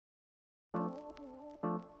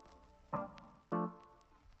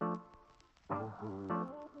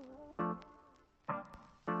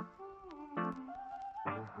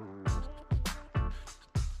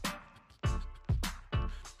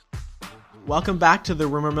Welcome back to the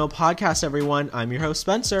Rumor Mill Podcast, everyone. I'm your host,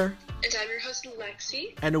 Spencer. And I'm your host,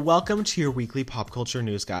 Lexi. And welcome to your weekly pop culture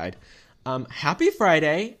news guide. Happy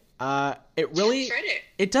Friday. Happy Friday.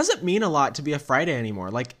 It doesn't mean a lot to be a Friday anymore.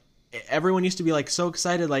 Like, everyone used to be, like, so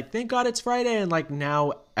excited, like, thank God it's Friday, and, like,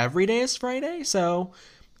 now every day is Friday, so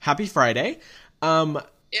happy Friday. Yeah.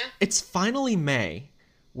 It's finally May,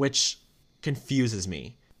 which confuses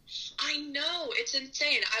me. I know, it's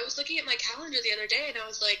insane. I was looking at my calendar the other day, and I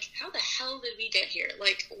was like, how the hell did we get here?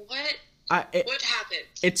 Like, what happened?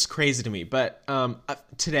 It's crazy to me, but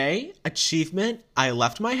today, achievement, I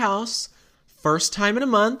left my house, first time in a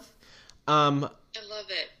month. I love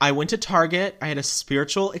it. I went to Target. I had a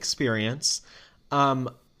spiritual experience.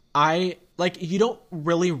 You don't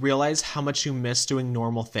really realize how much you miss doing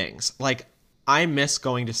normal things. Like, I miss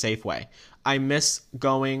going to Safeway. I miss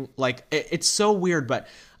going, like, it's so weird, but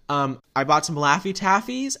I bought some Laffy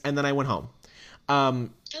Taffies, and then I went home. I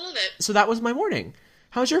love it. So that was my morning.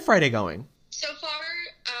 How's your Friday going? So far,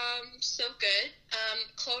 so good.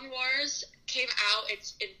 Clone Wars came out.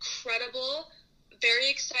 It's incredible. Very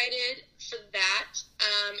excited for that.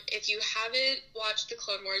 If you haven't watched the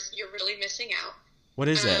Clone Wars, you're really missing out. What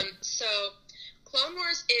is it? So, Clone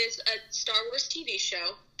Wars is a Star Wars TV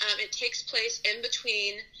show. It takes place in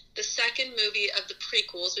between the second movie of the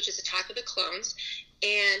prequels, which is Attack of the Clones,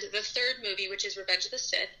 and the third movie, which is Revenge of the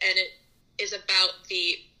Sith, and it is about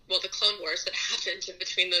the Clone Wars that happened in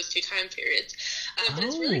between those two time periods. But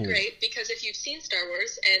it's really great because if you've seen Star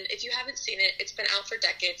Wars, and if you haven't seen it, it's been out for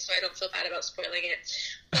decades, so I don't feel bad about spoiling it.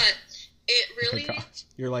 But it really... Oh my gosh.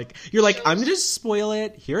 You're like, I'm going to just spoil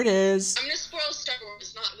it. Here it is. I'm going to spoil Star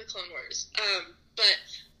Wars, not the Clone Wars. But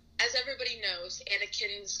as everybody knows,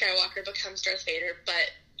 Anakin Skywalker becomes Darth Vader,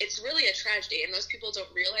 but it's really a tragedy, and most people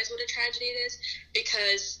don't realize what a tragedy it is,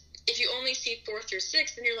 because if you only see 4 through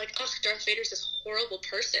 6, then you're like, oh, Darth Vader's this horrible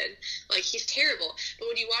person. Like, he's terrible. But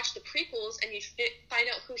when you watch the prequels and you find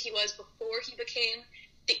out who he was before he became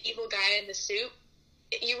the evil guy in the suit,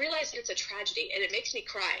 you realize it's a tragedy, and it makes me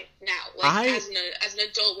cry now. Like, as an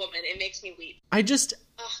adult woman, it makes me weep. I just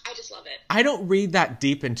love it. I don't read that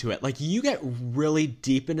deep into it. Like, you get really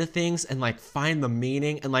deep into things and, like, find the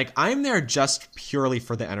meaning. And, like, I'm there just purely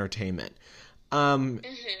for the entertainment.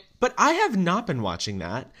 But I have not been watching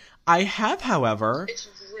that. I have, however... It's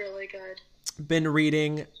really good. ...been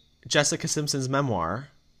reading Jessica Simpson's memoir,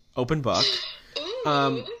 Open Book.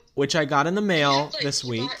 Ooh. Which I got in the mail this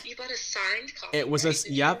week. You bought a signed copy. It was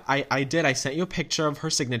yep, I did. I sent you a picture of her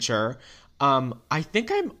signature. I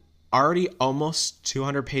think I'm already almost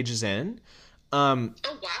 200 pages in. Oh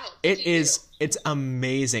wow. It's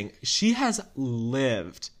amazing. She has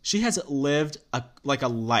lived a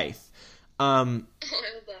life. I love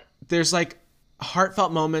that. There's like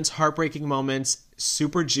heartfelt moments, heartbreaking moments,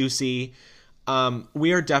 super juicy.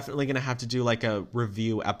 We are definitely going to have to do like a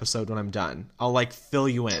review episode when I'm done. I'll like fill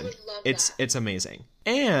you in. I would love it's amazing.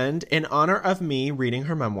 And in honor of me reading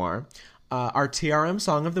her memoir, our TRM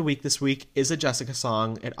song of the week this week is a Jessica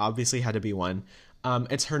song. It obviously had to be one.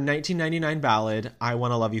 It's her 1999 ballad, I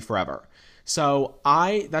Wanna Love You Forever. So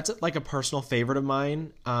that's like a personal favorite of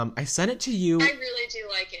mine. I sent it to you. I really do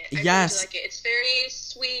like it. Yes. Really like it. It's very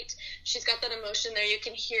sweet. She's got that emotion there. You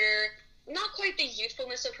can hear not quite the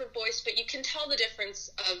youthfulness of her voice, but you can tell the difference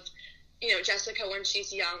of, Jessica when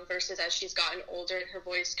she's young versus as she's gotten older and her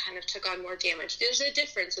voice kind of took on more damage. There's a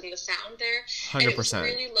difference in the sound there. 100%. And it was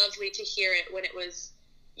really lovely to hear it when it was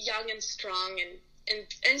young and strong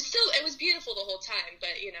and still it was beautiful the whole time, but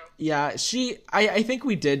Yeah, I think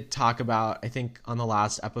we did talk about, I think on the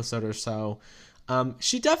last episode or so,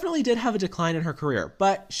 she definitely did have a decline in her career,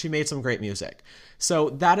 but she made some great music.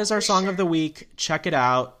 So that is our song of the week. Check it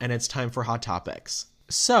out, and it's time for Hot Topics.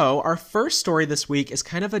 So our first story this week is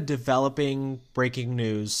kind of a developing breaking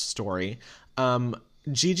news story.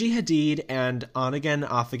 Gigi Hadid and on-again,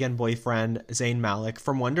 off-again boyfriend Zayn Malik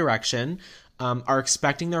from One Direction are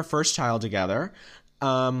expecting their first child together.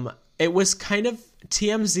 It was kind of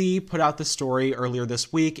TMZ put out the story earlier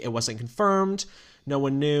this week. It wasn't confirmed. No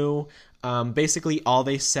one knew. Basically, all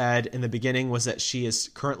they said in the beginning was that she is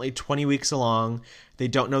currently 20 weeks along. They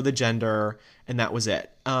don't know the gender, and that was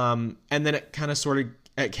it. And then it kind of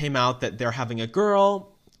it came out that they're having a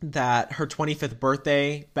girl, that her 25th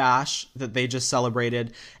birthday bash that they just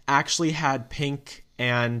celebrated actually had pink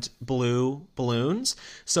and blue balloons.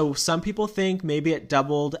 So some people think maybe it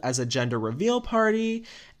doubled as a gender reveal party.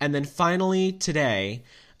 And then finally today,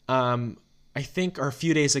 I think, or a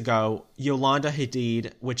few days ago, Yolanda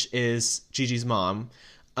Hadid, which is Gigi's mom,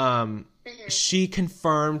 she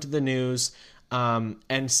confirmed the news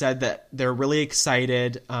and said that they're really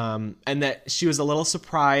excited and that she was a little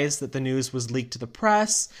surprised that the news was leaked to the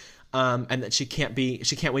press and that she can't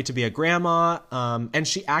wait to be a grandma. And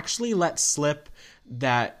she actually let slip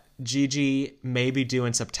that Gigi may be due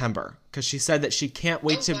in September because she said that she can't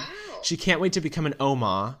wait to become an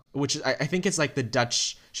Oma, which is, I think it's like the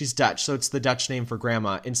Dutch. She's Dutch, so it's the Dutch name for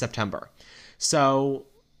grandma in September. So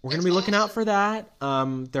we're going to be looking out for that.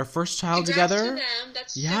 Their first child Congrats together. To them.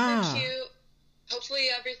 That's super cute. Hopefully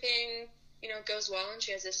everything, goes well and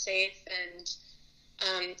she has a safe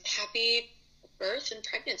and happy birth and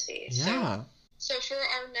pregnancy. Yeah. So for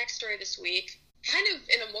our next story this week, kind of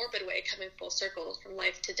in a morbid way, coming full circle from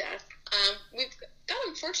life to death, we've got,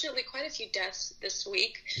 unfortunately, quite a few deaths this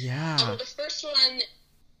week. Yeah. The first one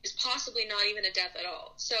is possibly not even a death at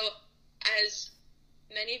all. So, as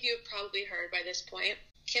many of you have probably heard by this point,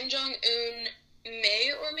 Kim Jong Un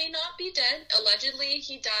may or may not be dead. Allegedly,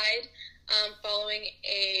 he died following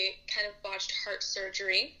a kind of botched heart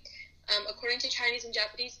surgery. According to Chinese and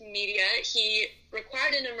Japanese media, he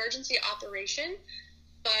required an emergency operation,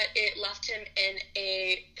 but it left him in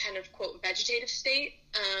a kind of, quote, vegetative state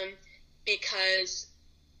because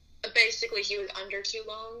basically he was under too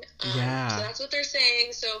long. So that's what they're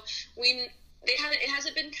saying. So it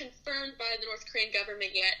hasn't been confirmed by the North Korean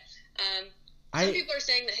government yet. Some people are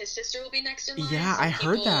saying that his sister will be next in line. Yeah, I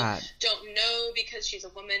heard that. Don't know because she's a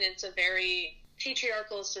woman. It's a very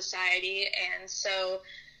patriarchal society, and so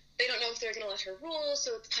they don't know if they're going to let her rule,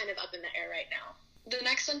 so it's kind of up in the air right now. The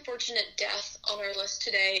next unfortunate death on our list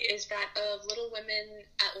today is that of Little Women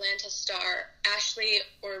Atlanta star Ashley,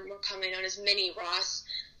 or more commonly known as Minnie Ross.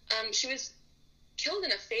 She was killed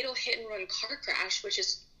in a fatal hit-and-run car crash, which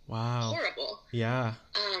is horrible. Yeah.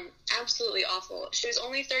 Absolutely awful. She was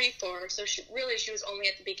only 34, so she was only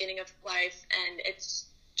at the beginning of life, and it's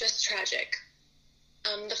just tragic.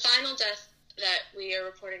 The final death that we are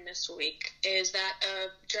reporting this week is that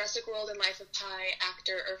of Jurassic World and Life of Pi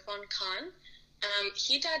actor Irfan Khan.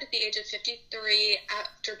 He died at the age of 53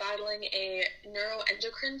 after battling a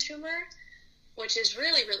neuroendocrine tumor, which is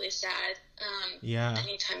really, really sad.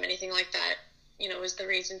 Anytime anything like that, is the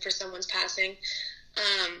reason for someone's passing.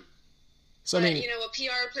 A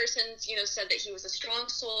PR person, said that he was a strong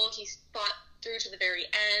soul. He fought through to the very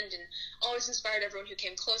end and always inspired everyone who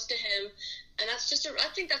came close to him. And I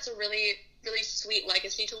think that's a really, really sweet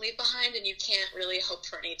legacy to leave behind, and you can't really hope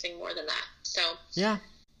for anything more than that. So,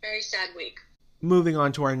 very sad week. Moving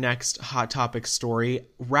on to our next Hot Topic story,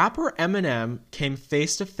 rapper Eminem came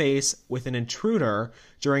face-to-face with an intruder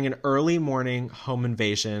during an early morning home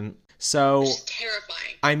invasion. So, which is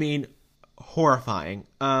terrifying. I mean, horrifying.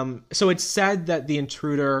 So it's said that the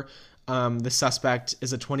intruder, the suspect,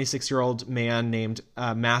 is a 26-year-old man named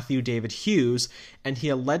Matthew David Hughes, and he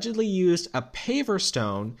allegedly used a paver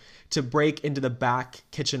stone to break into the back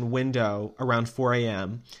kitchen window around 4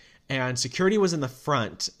 a.m., and security was in the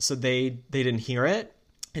front, so they didn't hear it.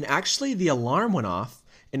 And actually, the alarm went off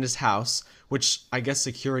in his house, which I guess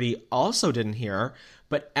security also didn't hear.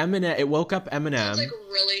 But it woke up Eminem. Sounds like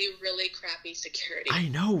really, really crappy security. I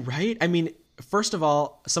know, right? I mean, first of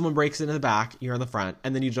all, someone breaks into the back, you're in the front,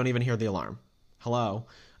 and then you don't even hear the alarm. Hello?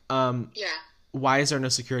 Why is there no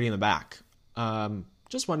security in the back?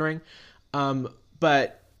 Just wondering.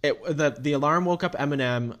 But the alarm woke up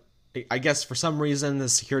Eminem. I guess for some reason the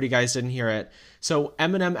security guys didn't hear it. So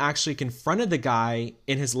Eminem actually confronted the guy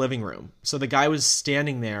in his living room. So the guy was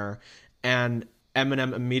standing there, and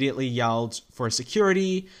Eminem immediately yelled for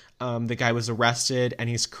security. The guy was arrested, and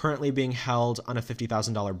he's currently being held on a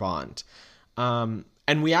 $50,000 bond.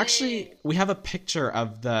 And we have a picture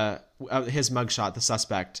of his mugshot, the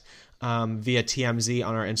suspect, via TMZ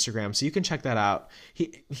on our Instagram, so you can check that out.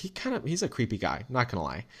 He's a creepy guy, not gonna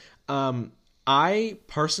lie. I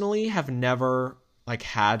personally have never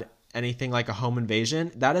had anything like a home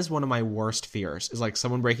invasion. That is one of my worst fears, is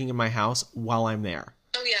someone breaking in my house while I'm there.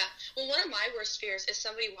 Oh yeah. Well, one of my worst fears is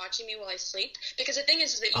somebody watching me while I sleep, because the thing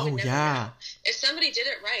is that you would never know. If somebody did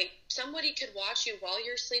it right, somebody could watch you while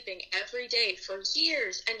you're sleeping every day for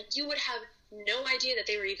years, and you would have no idea that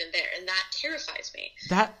they were even there, and that terrifies me.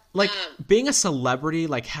 That, being a celebrity,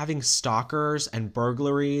 having stalkers and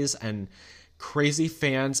burglaries and crazy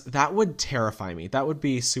fans, that would terrify me. That would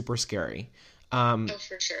be super scary. Oh,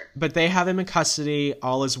 for sure. But they have him in custody.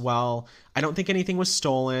 All is well. I don't think anything was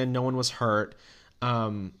stolen. No one was hurt.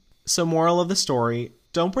 So moral of the story,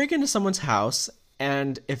 don't break into someone's house,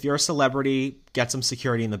 and if you're a celebrity, get some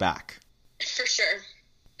security in the back. For sure.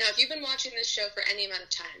 Now, if you've been watching this show for any amount of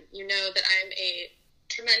time, you know that I'm a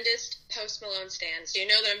tremendous Post Malone stan, so you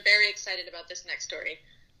know that I'm very excited about this next story.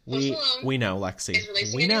 We know, Lexi. Is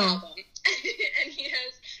releasing a new album, and he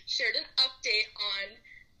has shared an update on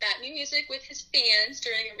that new music with his fans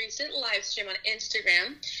during a recent live stream on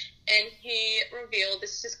Instagram. And he revealed,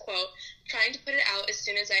 this is his quote, "Trying to put it out as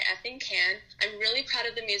soon as I effing can. I'm really proud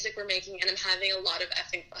of the music we're making, and I'm having a lot of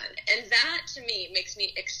effing fun." And that, to me, makes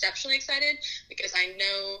me exceptionally excited, because I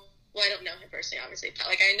know, well, I don't know him personally, obviously, but,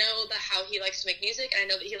 like, I know that how he likes to make music, and I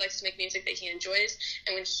know that he likes to make music that he enjoys.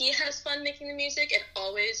 And when he has fun making the music, it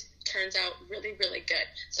always turns out really, really good.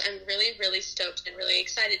 So I'm really, really stoked and really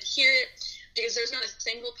excited to hear it, because there's not a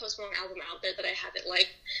single Post Malone album out there that I haven't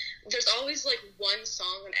liked. There's always, like, one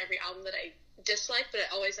song on every album that I dislike, but it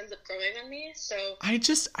always ends up growing on me. So I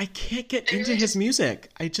can't get into his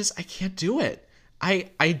music. I can't do it.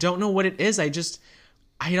 I don't know what it is. I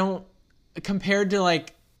don't, compared to,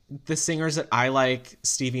 like, the singers that I like,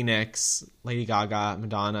 Stevie Nicks, Lady Gaga,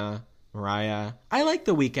 Madonna, Mariah, I like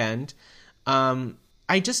The Weeknd.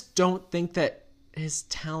 I just don't think that his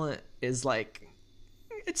talent is, like,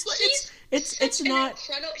 it's not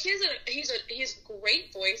incredible. He has a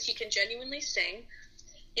great voice. He can genuinely sing.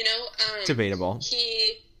 You know, debatable.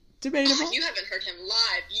 Debatable. You haven't heard him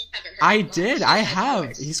live. I did. I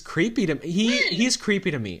have. He's creepy to me. He's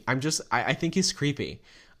creepy to me. I think he's creepy.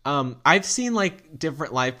 I've seen, like,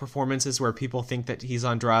 different live performances where people think that he's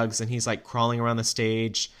on drugs and he's, like, crawling around the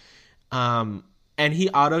stage. And he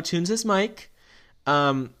auto-tunes his mic,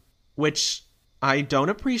 which I don't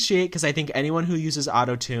appreciate, because I think anyone who uses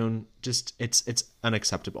auto-tune, just, it's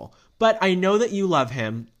unacceptable. But I know that you love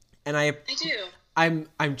him, and I do.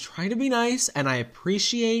 I'm trying to be nice, and I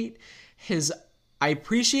appreciate his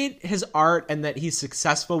art and that he's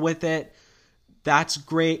successful with it. That's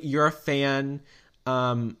great. You're a fan.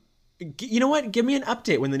 You know what? Give me an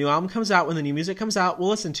update when the new album comes out, when the new music comes out. We'll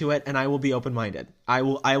listen to it, and I will be open-minded. I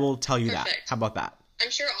will tell you Perfect. that. How about that? I'm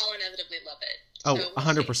sure I'll inevitably love it. Oh, so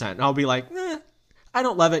 100%. I'll be like, I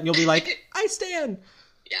don't love it. And you'll be like, I stand.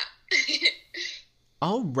 Yeah.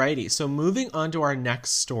 Alrighty. So moving on to our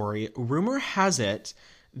next story. Rumor has it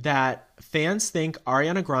that fans think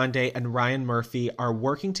Ariana Grande and Ryan Murphy are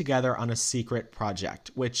working together on a secret project,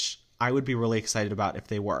 which I would be really excited about if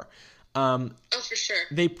they were. Oh, for sure.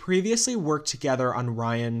 They previously worked together on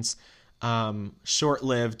Ryan's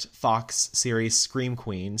short-lived Fox series Scream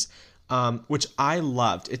Queens, which I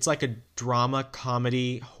loved. It's like a drama,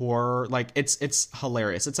 comedy, horror. Like, it's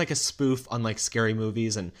hilarious. It's like a spoof on, like, scary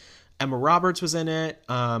movies, and Emma Roberts was in it.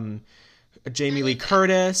 Jamie Lee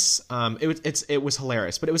Curtis. It was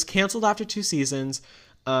hilarious, but it was canceled after 2 seasons.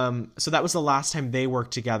 So that was the last time they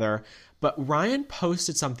worked together. But Ryan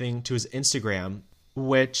posted something to his Instagram,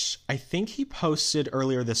 which I think he posted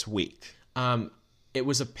earlier this week. It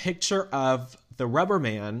was a picture of the Rubber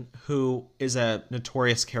Man, who is a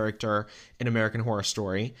notorious character in American Horror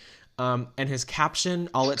Story. And his caption,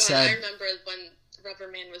 said... I remember when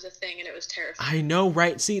Rubber Man was a thing, and it was terrifying. I know,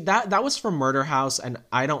 right? See, that was from Murder House, and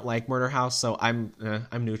I don't like Murder House, so I'm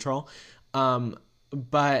neutral.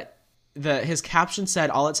 But his caption said,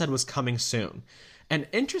 all it said was "coming soon." And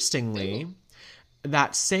interestingly,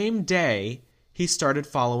 that same day, he started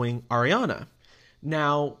following Ariana.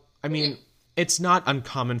 Now, I mean, it's not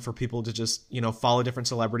uncommon for people to just, follow different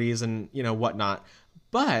celebrities and, whatnot.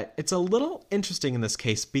 But it's a little interesting in this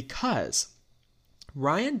case because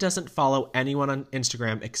Ryan doesn't follow anyone on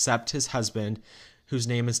Instagram except his husband, whose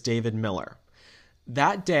name is David Miller.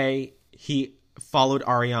 That day, he followed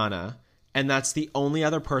Ariana, and that's the only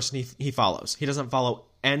other person he follows. He doesn't follow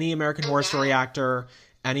any American Horror Story actor,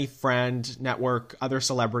 any friend, network, other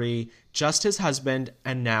celebrity, just his husband,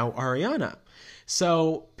 and now Ariana.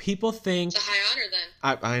 So people think... It's a high honor,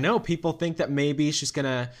 then. I know. People think that maybe she's going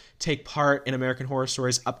to take part in American Horror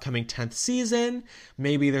Story's upcoming 10th season.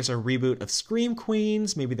 Maybe there's a reboot of Scream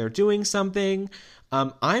Queens. Maybe they're doing something.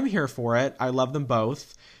 I'm here for it. I love them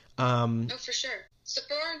both. Oh, for sure. So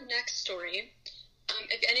for our next story,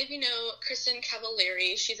 if any of you know Kristen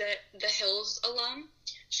Cavallari, she's a The Hills alum.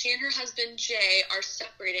 She and her husband, Jay, are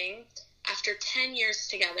separating after 10 years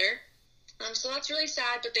together. So that's really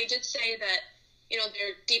sad, but they did say that,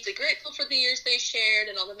 they're deeply grateful for the years they shared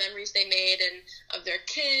and all the memories they made and of their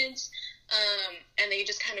kids, and they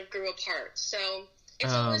just kind of grew apart. So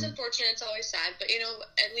it's always unfortunate, it's always sad, but,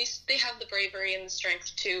 at least they have the bravery and the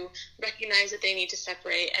strength to recognize that they need to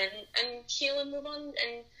separate and heal and move on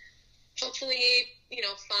and hopefully,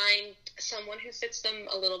 find someone who fits them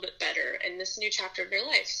a little bit better in this new chapter of their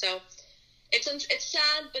life. So it's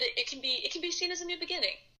sad, but it can be seen as a new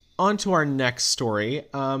beginning. On to our next story.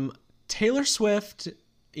 Taylor Swift,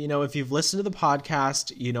 if you've listened to the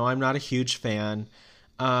podcast, I'm not a huge fan.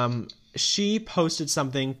 She posted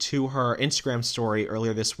something to her Instagram story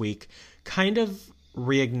earlier this week, kind of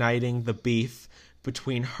reigniting the beef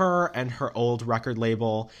between her and her old record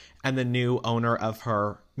label and the new owner of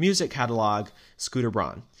her music catalog, Scooter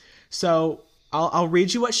Braun. So I'll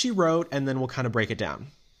read you what she wrote, and then we'll kind of break it down.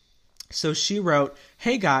 So she wrote,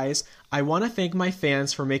 "Hey guys, I want to thank my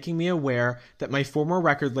fans for making me aware that my former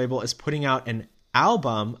record label is putting out an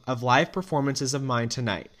album of live performances of mine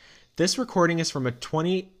tonight. This recording is from a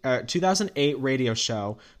 2008 radio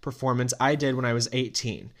show performance I did when I was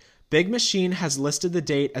 18. Big Machine has listed the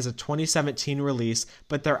date as a 2017 release,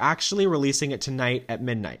 but they're actually releasing it tonight at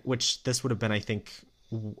midnight," which this would have been, I think,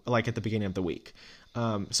 like at the beginning of the week.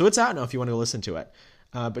 So it's out now if you want to listen to it.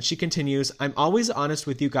 But she continues, "I'm always honest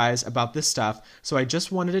with you guys about this stuff, so I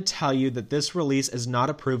just wanted to tell you that this release is not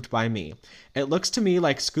approved by me. It looks to me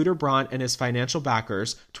like Scooter Braun and his financial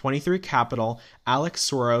backers, 23 Capital, Alex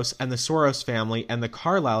Soros, and the Soros family, and the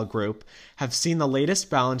Carlyle Group, have seen the latest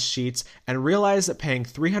balance sheets and realized that paying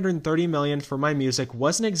 $330 million for my music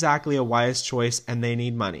wasn't exactly a wise choice, and they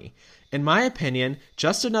need money. In my opinion,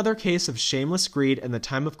 just another case of shameless greed in the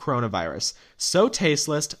time of coronavirus. So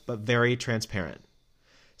tasteless, but very transparent."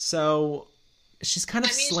 So she's kind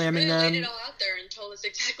of slamming them. She really laid it all out there and told us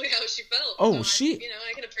exactly how she felt. Oh, so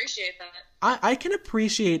I can appreciate that. I can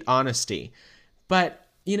appreciate honesty, but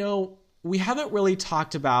we haven't really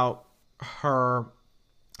talked about her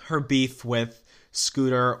beef with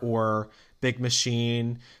Scooter or Big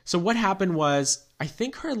Machine. So what happened was, I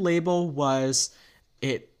think her label was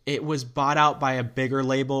it was bought out by a bigger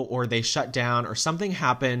label, or they shut down, or something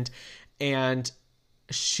happened, and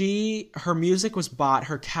her music was bought,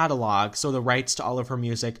 her catalog, so the rights to all of her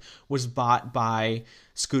music was bought by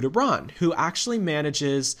Scooter Braun, who actually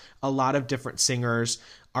manages a lot of different singers,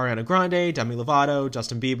 Ariana Grande, Demi Lovato,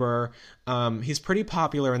 Justin Bieber. He's pretty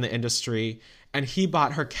popular in the industry, and he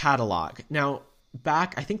bought her catalog. Now,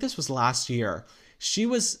 back, I think this was last year, she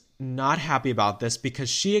was not happy about this because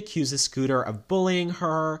she accuses Scooter of bullying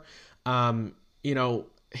her. Him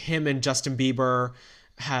and Justin Bieber,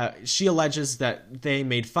 she alleges that they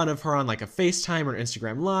made fun of her on like a FaceTime or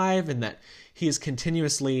Instagram Live, and that he is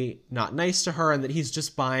continuously not nice to her, and that he's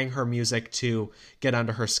just buying her music to get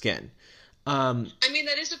under her skin.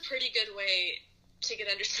 That is a pretty good way to get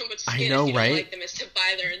under someone's skin. I know, if you right? Don't like them, is to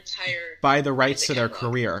buy their entire buy the rights to their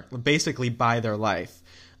career, basically buy their life.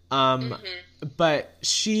 But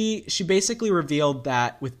she basically revealed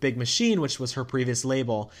that with Big Machine, which was her previous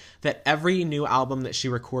label, that every new album that she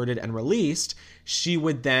recorded and released, she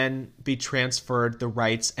would then be transferred the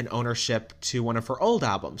rights and ownership to one of her old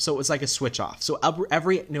albums. So it was like a switch off. So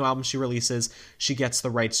every new album she releases, she gets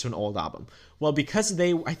the rights to an old album. Well, because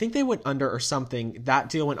I think they went under or something, that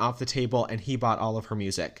deal went off the table, and he bought all of her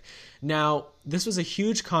music. Now, this was a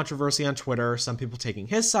huge controversy on Twitter. Some people taking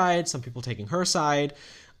his side, some people taking her side.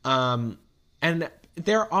 And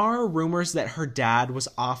there are rumors that her dad was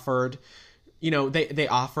offered, they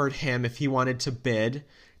offered him if he wanted to bid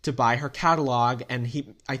to buy her catalog,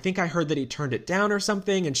 and I think I heard that he turned it down or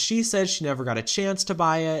something, and she said she never got a chance to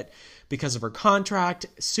buy it because of her contract.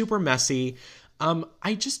 Super messy.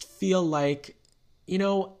 I just feel like,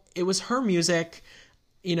 it was her music.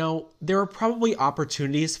 There were probably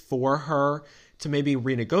opportunities for her to maybe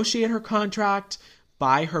renegotiate her contract,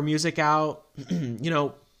 buy her music out,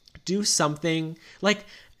 do something. Like,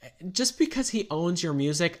 just because he owns your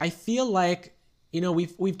music, I feel like,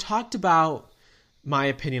 we've talked about my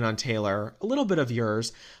opinion on Taylor, a little bit of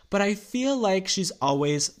yours, but I feel like she's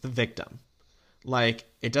always the victim. Like,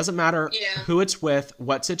 it doesn't matter who it's with,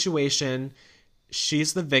 what situation,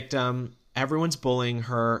 she's the victim, everyone's bullying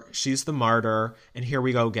her, she's the martyr, and here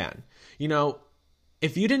we go again.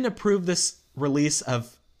 If you didn't approve this release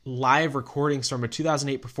of live recordings from a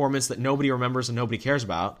 2008 performance that nobody remembers and nobody cares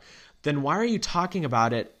about, then why are you talking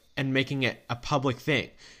about it and making it a public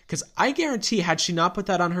thing? Because I guarantee, had she not put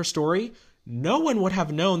that on her story, no one would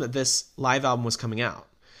have known that this live album was coming out.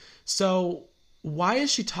 So why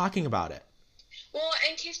is she talking about it? Well,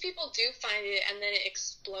 in case people do find it and then it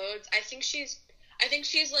explodes, I think she's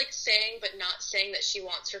like saying but not saying that she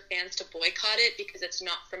wants her fans to boycott it because it's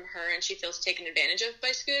not from her and she feels taken advantage of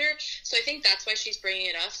by Scooter. So I think that's why she's bringing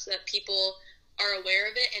it up, so that people are aware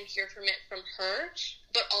of it and hear from it from her,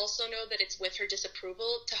 but also know that it's with her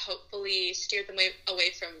disapproval to hopefully steer them away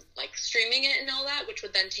from like streaming it and all that, which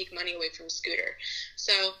would then take money away from Scooter.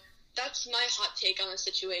 So that's my hot take on the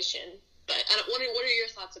situation. But what are your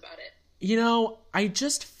thoughts about it? I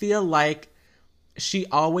just feel like she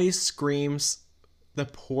always screams the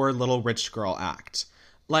poor little rich girl act.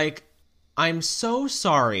 Like, I'm so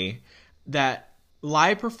sorry that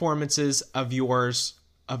live performances of yours,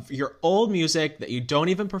 of your old music that you don't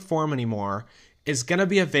even perform anymore, is going to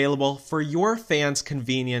be available for your fans'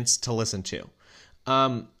 convenience to listen to.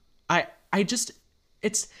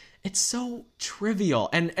 it's so trivial.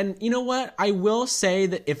 And you know what? I will say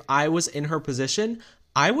that if I was in her position,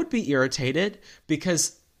 I would be irritated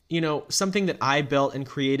because, something that I built and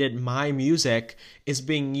created, my music, is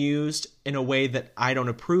being used in a way that I don't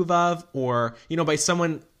approve of, or, by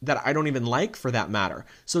someone that I don't even like, for that matter.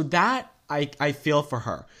 So that I feel for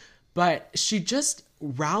her. But she just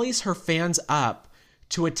rallies her fans up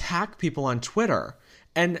to attack people on Twitter.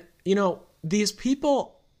 And, these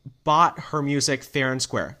people bought her music fair and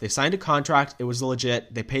square. They signed a contract. It was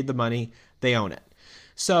legit. They paid the money. They own it.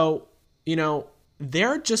 So,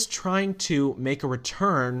 they're just trying to make a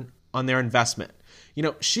return on their investment.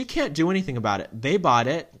 She can't do anything about it. They bought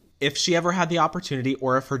it. If she ever had the opportunity,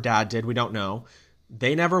 or if her dad did, we don't know.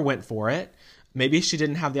 They never went for it. Maybe she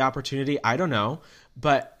didn't have the opportunity. I don't know.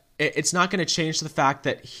 But it's not going to change the fact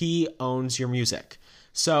that he owns your music.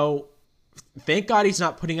 So thank God he's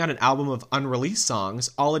not putting out an album of unreleased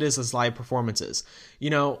songs. All it is live performances.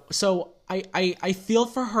 So I feel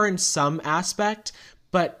for her in some aspect,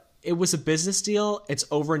 but it was a business deal. It's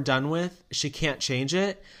over and done with. She can't change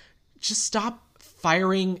it. Just stop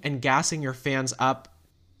firing and gassing your fans up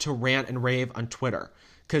to rant and rave on Twitter.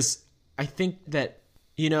 Because I think that,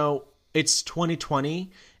 it's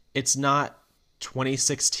 2020. It's not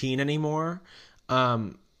 2016 anymore,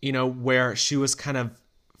 where she was kind of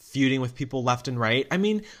feuding with people left and right. I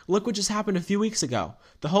mean, look what just happened a few weeks ago.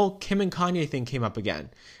 The whole Kim and Kanye thing came up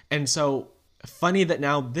again. And so funny that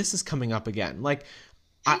now this is coming up again. Like,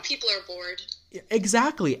 people are bored.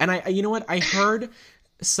 Exactly. And you know what? I heard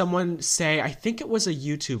someone say, I think it was a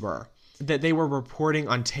YouTuber, that they were reporting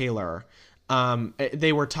on Taylor.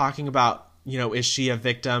 They were talking about, is she a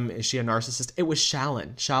victim? Is she a narcissist? It was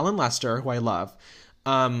Shallon Lester, who I love.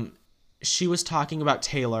 She was talking about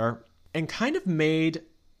Taylor and kind of made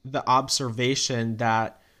the observation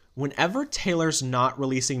that whenever Taylor's not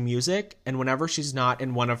releasing music and whenever she's not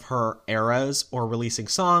in one of her eras or releasing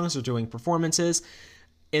songs or doing performances,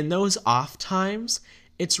 in those off times,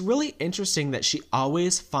 it's really interesting that she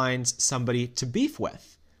always finds somebody to beef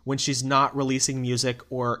with when she's not releasing music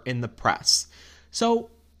or in the press. So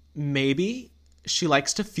maybe she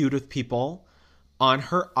likes to feud with people on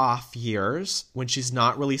her off years when she's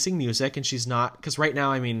not releasing music, and she's not, because right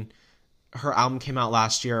now, I mean, her album came out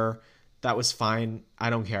last year. That was fine. I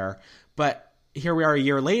don't care. But here we are a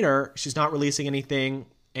year later, she's not releasing anything.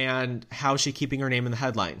 And how is she keeping her name in the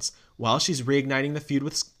headlines? Well, she's reigniting the feud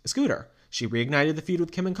with Scooter. She reignited the feud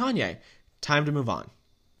with Kim and Kanye. Time to move on.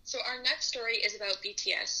 So our next story is about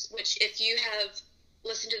BTS, which if you have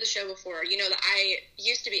listened to the show before, you know that I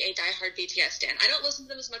used to be a diehard BTS stan. I don't listen to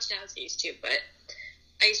them as much now as I used to, but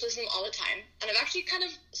I used to listen to them all the time. And I've actually kind of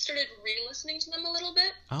started re-listening to them a little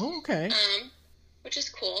bit. Oh, okay. Which is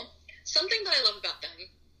cool. Something that I love about them,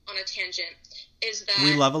 on a tangent, is that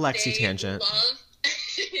we love a Lexi tangent.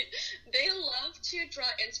 They love to draw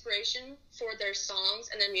inspiration for their songs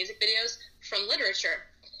and their music videos from literature.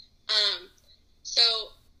 So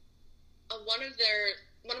one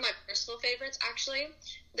of my personal favorites, actually,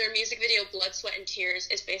 their music video "Blood, Sweat, and Tears"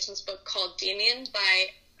 is based on this book called "Damien" by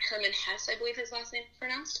Herman Hesse, I believe his last name is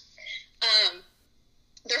pronounced.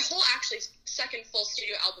 Their whole, actually, second full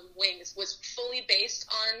studio album, "Wings," was fully based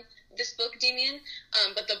on this book, Damien,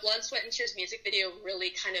 but the "Blood, Sweat, and Tears" music video really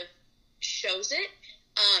kind of shows it.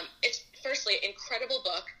 It's, firstly, incredible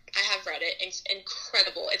book. I have read it. It's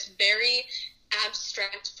incredible. It's very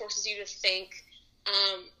abstract, forces you to think,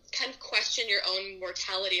 kind of question your own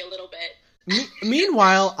mortality a little bit.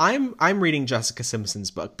 Meanwhile, I'm reading Jessica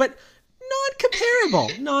Simpson's book, but non-comparable.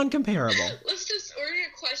 We're going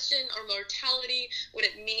to question our mortality, what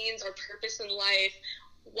it means, our purpose in life.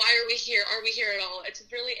 Why are we here? Are we here at all? It's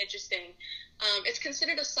really interesting. It's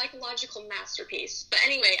considered a psychological masterpiece. But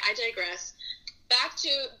anyway, I digress. Back to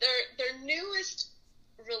their newest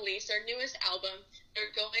release, their newest album. They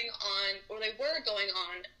were going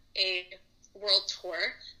on a world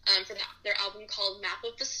tour for their album called Map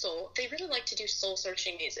of the Soul. They really like to do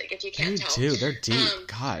soul-searching music, if you can't tell. They do. They're deep.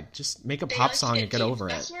 God, just make a pop song and get over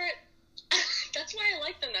it. That's why I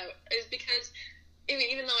like them, though, is because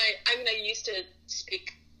even though I used to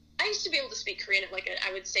be able to speak Korean at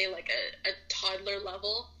I would say a toddler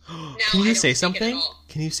level. Now Can you say something?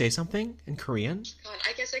 Can you say something in Korean? God,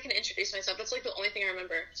 I guess I can introduce myself. That's the only thing I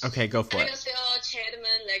remember. Okay, go for it.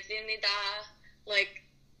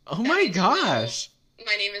 Oh my gosh.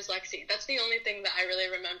 My name is Lexi. That's the only thing that I really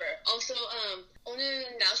remember. Also, 오늘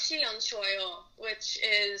날씨 안 좋아요, which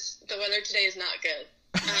is the weather today is not good.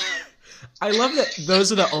 I love that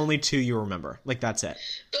those are the only two you remember. That's it.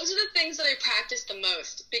 Those are the things that I practiced the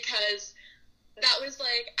most, because that was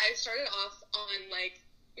I started off on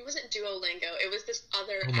it wasn't Duolingo. It was this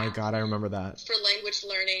other Oh my app God, I remember that. for language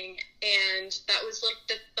learning, and that was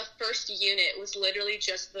like the first unit was literally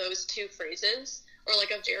just those two phrases, or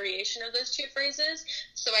like a variation of those two phrases.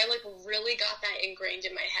 So I like really got that ingrained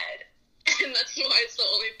in my head, and that's why it's the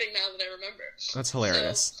only thing now that I remember. That's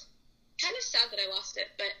hilarious. So, kind of sad that I lost it,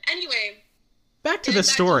 but anyway. Back to the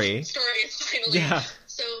story. Finally. Yeah.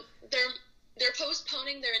 So they're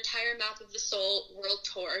postponing their entire Map of the Soul world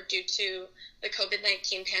tour due to the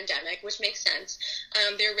COVID-19 pandemic, which makes sense.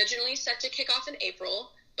 They're originally set to kick off in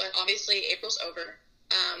April, but obviously April's over.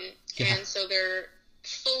 And so they're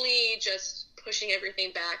fully just pushing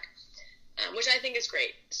everything back, which I think is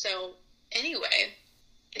great. So anyway,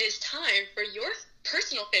 it is time for your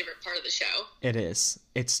personal favorite part of the show. It is.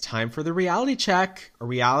 It's time for the reality check, a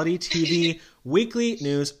reality TV weekly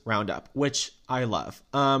news roundup, which I love.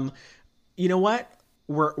 You know what?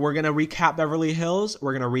 We're going to recap Beverly Hills.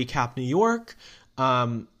 We're going to recap New York.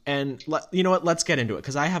 And you know what? Let's get into it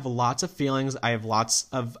because I have lots of feelings. I have lots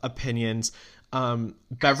of opinions.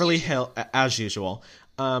 Beverly Hills, as usual.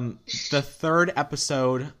 The third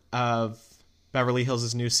episode of Beverly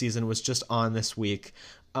Hills' new season was just on this week.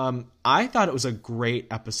 I thought it was a great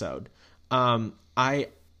episode. I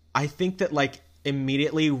think that like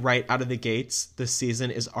immediately right out of the gates, the season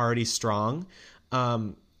is already strong.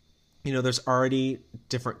 You know, there's already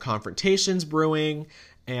different confrontations brewing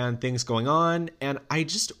and things going on. And I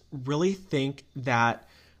just really think that,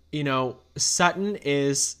 you know, Sutton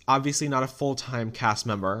is obviously not a full-time cast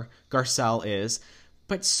member. Garcelle is.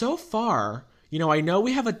 But so far, you know, I know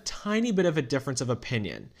we have a tiny bit of a difference of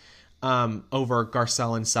opinion over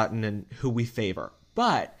Garcelle and Sutton and who we favor.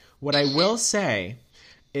 But what I will say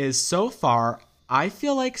is so far, I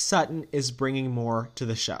feel like Sutton is bringing more to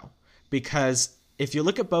the show. Because if you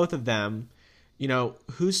look at both of them, you know,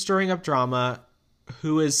 who's stirring up drama,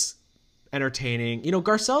 who is entertaining. You know,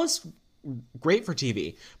 Garcelle is great for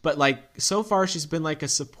TV, but like so far she's been like a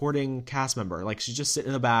supporting cast member. Like she's just sitting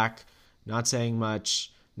in the back, not saying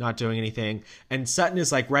much, not doing anything. And Sutton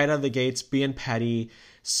is like right out of the gates being petty,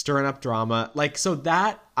 stirring up drama. Like, so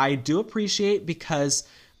that I do appreciate because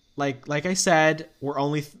like I said, we're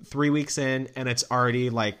only 3 weeks in and it's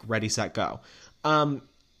already like ready, set, go.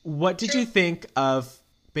 What did you think of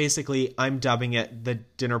basically, I'm dubbing it the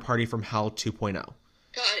Dinner Party from Hell 2.0? God,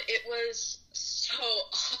 it was so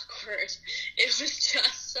awkward. It was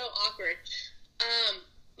just so awkward.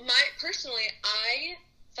 Personally, I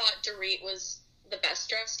thought Dorit was the best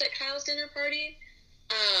dressed at Kyle's dinner party.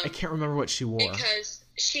 I can't remember what she wore. Because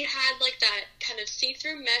she had like that kind of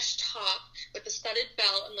see-through mesh top with the studded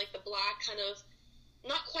belt and like the black kind of,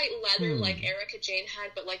 not quite leather like Erica Jane had,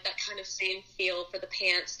 but like that kind of same feel for the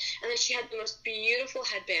pants. And then she had the most beautiful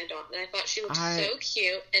headband on, and I thought she looked so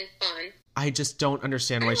cute and fun. I just don't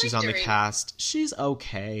understand why she's on the cast. She's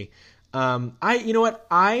okay. You know what?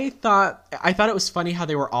 I thought it was funny how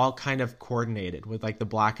they were all kind of coordinated with like the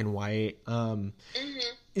black and white.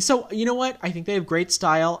 So you know what? I think they have great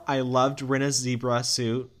style. I loved Rinna's zebra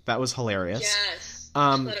suit. That was hilarious. Yes.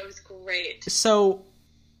 I thought it was great. So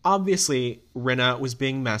obviously, Rinna was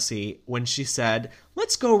being messy when she said,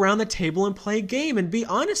 let's go around the table and play a game and be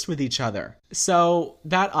honest with each other. So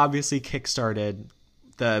that obviously kickstarted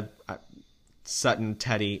the Sutton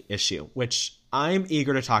Teddy issue, which I'm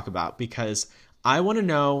eager to talk about because I want to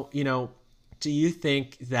know, you know, do you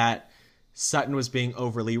think that Sutton was being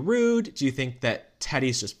overly rude? Do you think that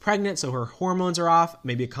Teddy's just pregnant, so her hormones are off?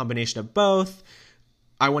 Maybe a combination of both?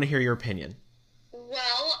 I want to hear your opinion.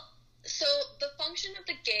 Well, so the function of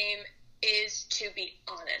the game is to be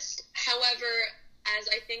honest. However, as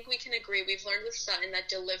I think we can agree, we've learned with Sutton that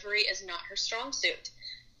delivery is not her strong suit.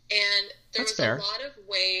 And there was a lot of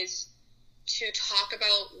ways to talk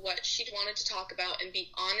about what she wanted to talk about and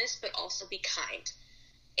be honest, but also be kind.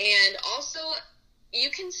 And also, you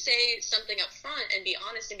can say something up front and be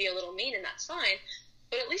honest and be a little mean, and that's fine,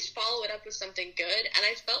 but at least follow it up with something good. And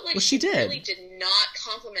I felt like she really did not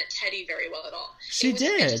compliment Teddy very well at all. It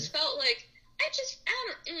just felt like,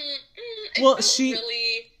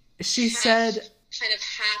 she said kind of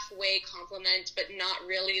halfway compliment, but not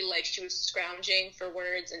really, like she was scrounging for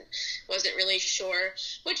words and wasn't really sure,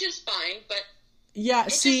 which is fine, but yeah,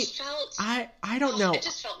 I don't know. It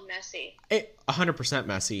just felt messy. 100%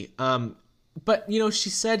 messy. But, you know,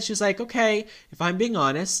 she's like, okay, if I'm being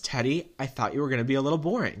honest, Teddy, I thought you were going to be a little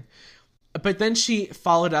boring. But then she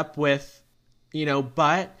followed up with, you know,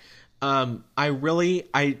 but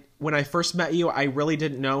when I first met you, I really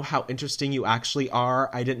didn't know how interesting you actually are.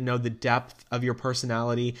 I didn't know the depth of your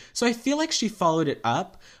personality. So I feel like she followed it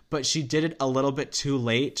up, but she did it a little bit too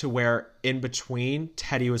late to where in between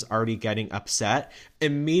Teddy was already getting upset.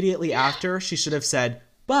 Immediately after, she should have said,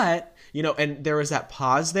 But, and there was that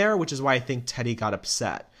pause there, which is why I think Teddy got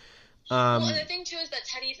upset. Well, and the thing, too, is that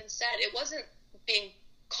Teddy even said it wasn't being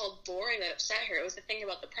called boring that upset her. It was the thing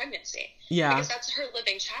about the pregnancy. Yeah. Because that's her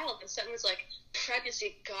living child. And Sutton was like,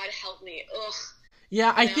 pregnancy, God help me. Ugh.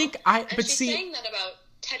 Yeah, I think and she's saying that about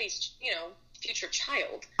Teddy's, future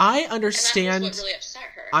child. I understand. And that was what really upset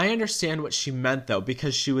her. I understand what she meant, though,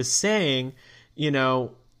 because she was saying, we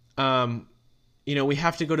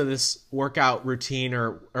have to go to this workout routine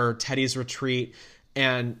or Teddy's retreat,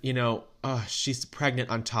 and, she's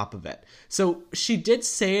pregnant on top of it. So she did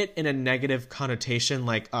say it in a negative connotation,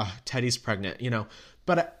 like, Teddy's pregnant,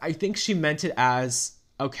 But I think she meant it as,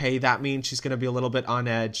 okay, that means she's going to be a little bit on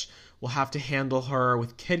edge. We'll have to handle her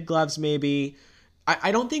with kid gloves, maybe.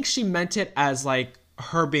 I don't think she meant it as, like,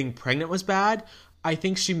 her being pregnant was bad. I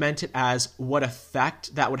think she meant it as what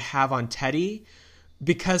effect that would have on Teddy,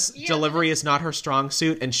 because delivery is not her strong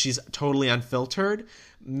suit and she's totally unfiltered,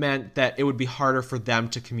 meant that it would be harder for them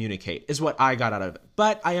to communicate, is what I got out of it.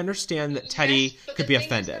 But I understand that Teddy could be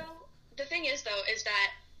offended. The thing is, though, is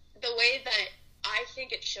that the way that I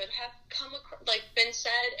think it should have been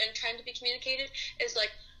said and trying to be communicated is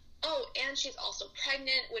like, oh, and she's also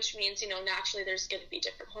pregnant, which means, naturally there's going to be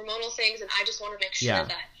different hormonal things, and I just want to make sure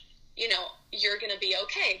that, you're going to be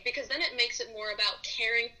okay. Because then it makes it more about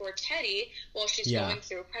caring for Teddy while she's going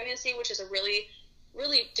through pregnancy, which is a really,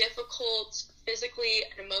 really difficult physically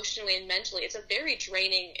and emotionally and mentally. It's a very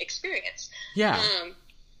draining experience. Yeah.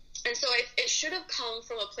 And so it should have come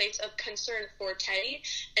from a place of concern for Teddy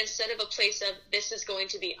instead of a place of, this is going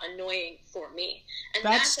to be annoying for me. And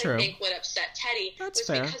that's true. I think, what upset Teddy. That's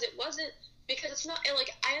fair. Because it's not,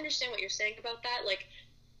 like, I understand what you're saying about that. Like,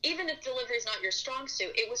 even if delivery is not your strong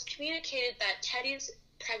suit, it was communicated that Teddy's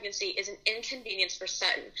pregnancy is an inconvenience for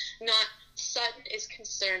Sutton, not Sutton is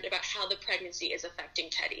concerned about how the pregnancy is affecting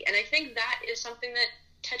Teddy. And I think that is something that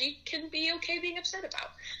Teddy can be okay being upset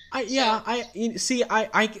about.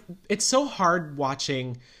 It's so hard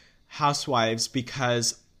watching Housewives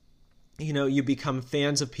because, you become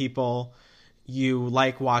fans of people, you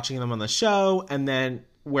like watching them on the show, and then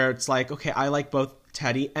where it's like, okay, I like both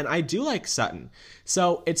Teddy and I do like Sutton.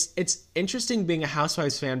 So it's interesting being a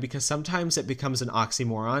Housewives fan because sometimes it becomes an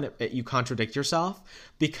oxymoron. You contradict yourself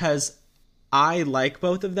because I like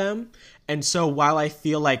both of them. And so while I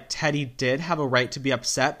feel like Teddy did have a right to be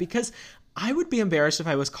upset, because I would be embarrassed if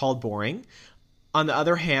I was called boring. On the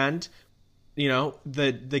other hand,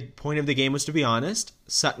 the point of the game was to be honest.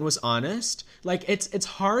 Sutton was honest. Like, it's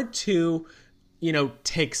hard to,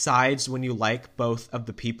 take sides when you like both of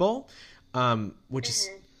the people, which is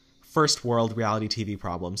first world reality TV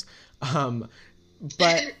problems.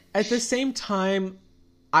 But at the same time,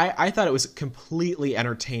 I thought it was completely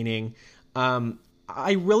entertaining.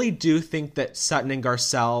 I really do think that Sutton and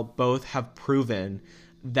Garcelle both have proven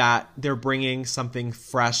that they're bringing something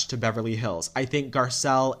fresh to Beverly Hills. I think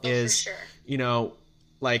Garcelle is, for sure.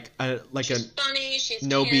 She's funny, she's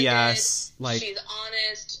no candid, BS, she's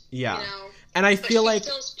honest. Yeah, and I feel like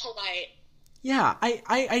she's still polite. Yeah,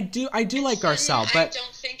 I do like Garcelle, but I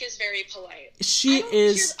don't think is very polite.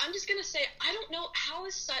 I'm just gonna say, I don't know how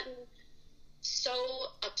is Sutton so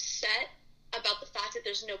upset about the fact that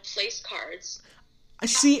there's no place cards.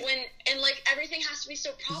 Everything has to be so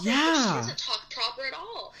proper. Yeah. But she doesn't talk proper at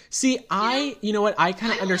all. See, I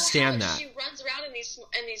kind of understand that. She runs around in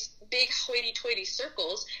these big hoity-toity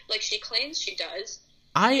circles like she claims she does.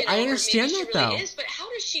 I understand that, though. But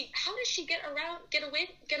how does she get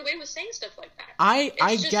away with saying stuff like that?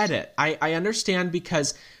 I get it. I understand,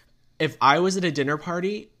 because if I was at a dinner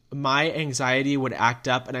party, my anxiety would act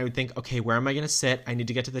up and I would think, okay, where am I going to sit? I need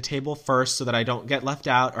to get to the table first so that I don't get left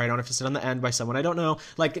out, or I don't have to sit on the end by someone I don't know.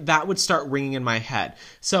 Like, that would start ringing in my head.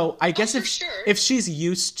 So I guess if she's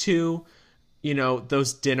used to,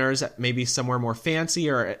 those dinners at maybe somewhere more fancy,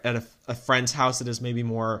 or at a friend's house that is maybe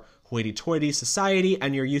more hoity-toity society,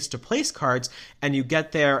 and you're used to place cards, and you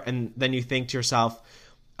get there and then you think to yourself,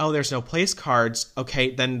 oh, there's no place cards.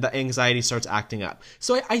 Okay, then the anxiety starts acting up.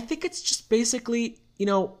 So I think it's just basically,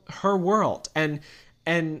 her world and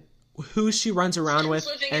who she runs around with.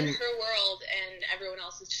 Living in her world, and everyone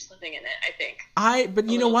else is just living in it, I think. But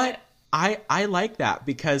you know what? I like that,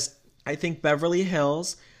 because I think Beverly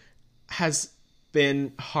Hills has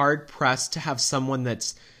been hard pressed to have someone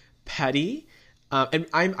that's petty. And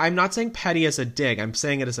I'm not saying petty as a dig. I'm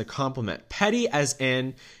saying it as a compliment. Petty as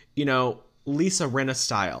in, Lisa Rinna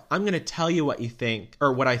style. I'm going to tell you what you think,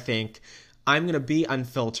 or what I think. I'm going to be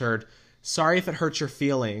unfiltered. Sorry if it hurts your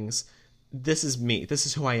feelings. This is me. This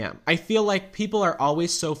is who I am. I feel like people are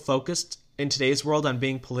always so focused in today's world on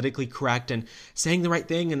being politically correct and saying the right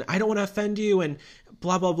thing, and I don't want to offend you.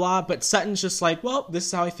 blah, blah, blah. But Sutton's just like, well, this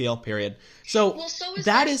is how I feel, period. So, so is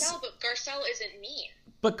that Garcelle, but Garcelle isn't mean.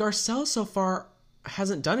 But Garcelle so far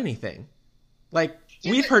hasn't done anything. Like,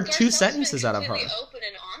 Yeah, we've heard 2 Garcelle's sentences out of her. been completely open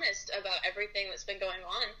and honest about everything that's been going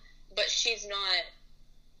on, but she's not...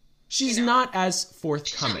 She's not as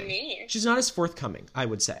forthcoming. She's not mean. She's not as forthcoming, I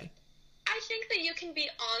would say. I think that you can be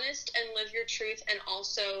honest and live your truth and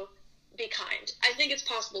also be kind. I think it's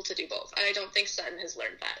possible to do both. I don't think Sutton has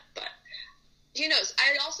learned that, but who knows?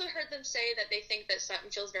 I also heard them say that they think that Sutton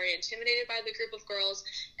feels very intimidated by the group of girls,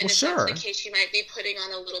 and if that's the case, she might be putting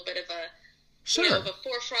on a little bit of a of a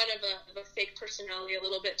forefront of a fake personality a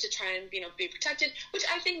little bit to try and be protected, which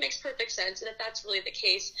I think makes perfect sense. And if that's really the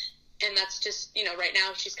case, and that's just right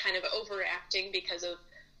now she's kind of overreacting because of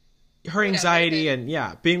her anxiety and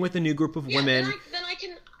being with a new group of women. Then I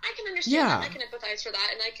can understand that. I can empathize for that,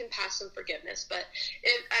 and I can pass some forgiveness. But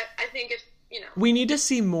I think if we need to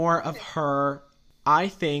see more of her. I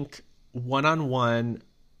think one-on-one,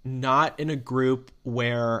 not in a group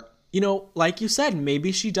where like you said,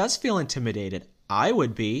 maybe she does feel intimidated. I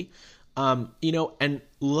would be, and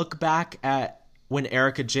look back at when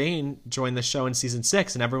Erica Jane joined the show in season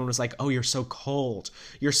 6, and everyone was like, "Oh, you're so cold.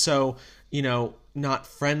 You're so not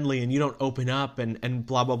friendly, and you don't open up, and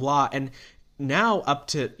blah blah blah." And now, up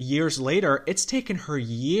to years later, it's taken her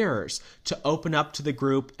years to open up to the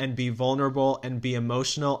group and be vulnerable and be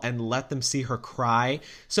emotional and let them see her cry.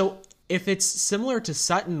 So if it's similar to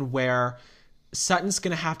Sutton, where Sutton's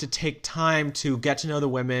going to have to take time to get to know the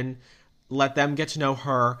women, let them get to know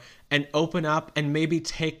her, and open up and maybe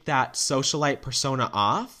take that socialite persona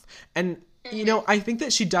off. And, I think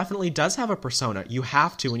that she definitely does have a persona. You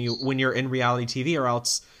have to when you're in reality TV, or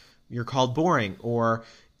else you're called boring. Or,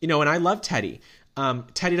 and I love Teddy.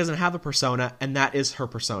 Teddy doesn't have a persona, and that is her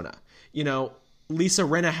persona. Lisa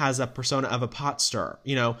Rinna has a persona of a pot stirrer,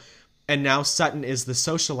 and now Sutton is the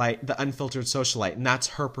socialite, the unfiltered socialite, and that's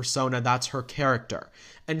her persona, that's her character.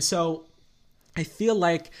 And so I feel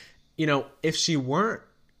like, if she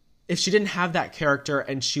didn't have that character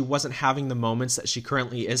and she wasn't having the moments that she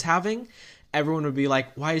currently is having, everyone would be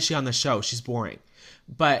like, why is she on the show? She's boring.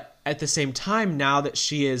 But at the same time, now that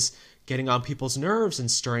she is getting on people's nerves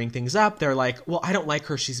and stirring things up, they're like, well, I don't like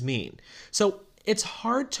her, she's mean. So it's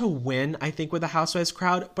hard to win, I think, with the Housewives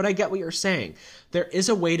crowd, but I get what you're saying. There is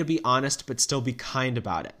a way to be honest, but still be kind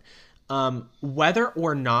about it. Whether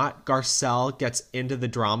or not Garcelle gets into the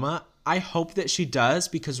drama, I hope that she does,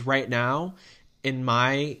 because right now, in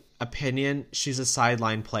my opinion, she's a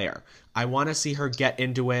sideline player. I want to see her get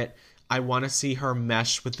into it. I want to see her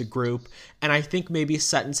mesh with the group. And I think maybe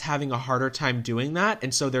Sutton's having a harder time doing that,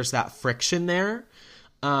 and so there's that friction there.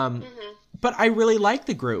 But I really like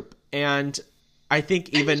the group, and I think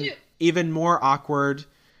even more awkward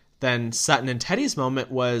than Sutton and Teddy's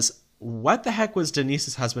moment was, what the heck was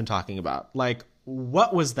Denise's husband talking about? Like,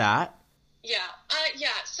 what was that? Yeah.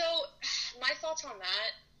 So my thoughts on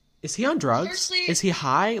that. Is he on drugs? Firstly, is he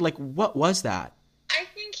high? Like, what was that? I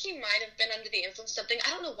think he might have been under the influence of something. I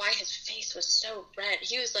don't know why his face was so red.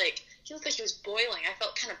 He looked like he was boiling. I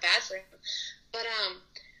felt kind of bad for him. But,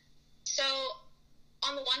 so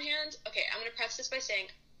on the one hand, okay, I'm going to preface this by saying,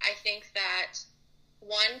 I think that,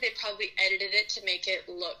 one, they probably edited it to make it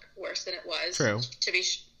look worse than it was. True. To be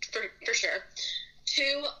for sure.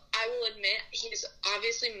 Two, I will admit he's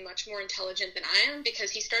obviously much more intelligent than I am,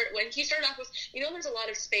 because when he started off with, there's a lot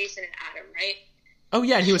of space in an atom, right? Oh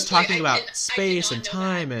yeah, and he was talking about space and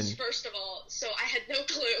time and... First of all, so I had no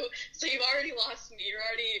clue. So you've already lost me. You're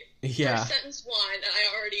already... First sentence one, and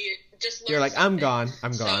I already just learned You're like, something. I'm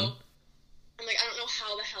gone. So, I'm like, I don't know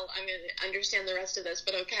how the hell I'm going to understand the rest of this,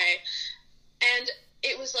 but okay. And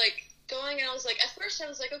it was like going, and I was like, at first I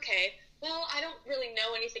was like, okay, well, I don't really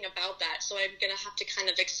know anything about that, so I'm going to have to kind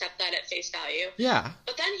of accept that at face value. Yeah.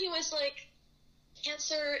 But then he was like,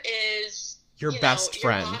 cancer is... Your best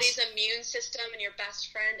friend. Your body's immune system and your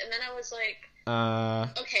best friend. And then I was like,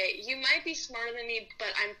 okay, you might be smarter than me, but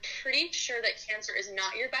I'm pretty sure that cancer is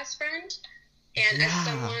not your best friend. And as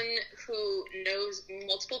someone who knows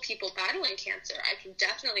multiple people battling cancer, I can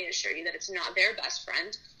definitely assure you that it's not their best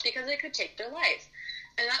friend, because it could take their life.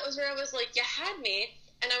 And that was where I was like, you had me.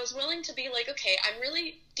 And I was willing to be like, okay, I'm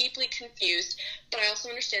really deeply confused, but I also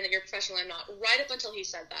understand that you're professional. I'm not. Right up until he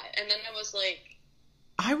said that. And then I was like,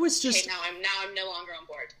 I was just... Okay, now I'm no longer on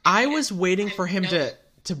board. I was waiting for him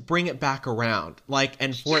to bring it back around,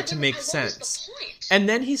 and for it to make sense. What was the point? And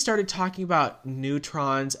then he started talking about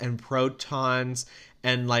neutrons and protons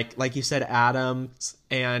and like you said, atoms,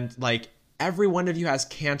 and like every one of you has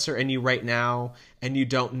cancer in you right now, and you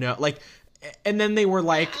don't know. And then they were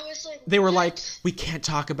like, we can't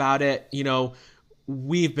talk about it.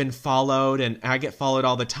 we've been followed and I get followed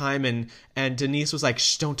all the time. And Denise was like,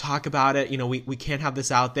 shh, don't talk about it. You know, we can't have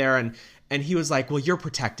this out there. And he was like, well, you're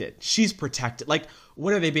protected. She's protected. Like,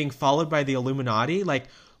 what are they being followed by the Illuminati? Like,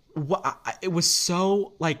 what? It was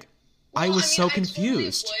so like, I was so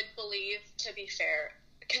confused. I totally would believe, to be fair,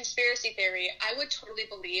 conspiracy theory, I would totally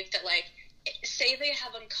believe that, like, say they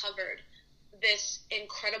have uncovered this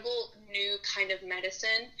incredible new kind of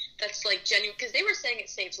medicine that's, like, genuine, because they were saying it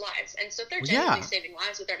saves lives, and so if they're genuinely saving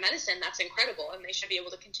lives with their medicine, that's incredible, and they should be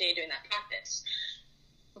able to continue doing that practice.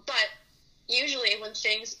 But usually when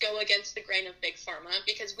things go against the grain of Big Pharma,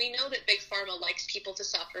 because we know that Big Pharma likes people to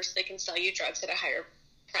suffer so they can sell you drugs at a higher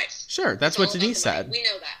price. Sure, that's what Denise said. We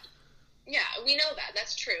know that. Yeah, we know that.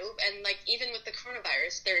 That's true. And, like, even with the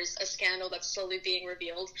coronavirus, there's a scandal that's slowly being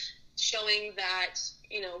revealed showing that,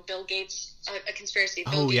 you know, Bill Gates, a conspiracy,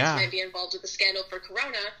 Bill Gates might be involved with the scandal for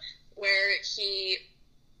corona, where he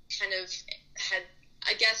kind of had,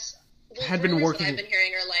 I guess, had been working. That I've been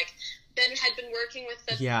hearing are, like, had been working with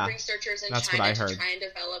the researchers in China to try and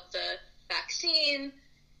develop the vaccine,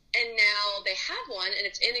 and now they have one, and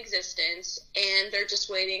it's in existence, and they're just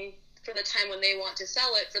waiting for the time when they want to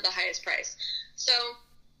sell it for the highest price. So,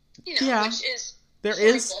 you know, which is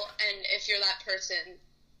horrible, and if you're that person,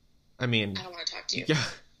 I mean, I don't want to talk to you, yeah.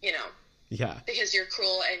 You know? Yeah. Because you're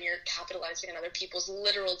cruel and you're capitalizing on other people's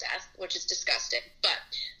literal death, which is disgusting. But,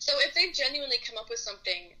 so if they've genuinely come up with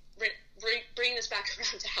something, bring this back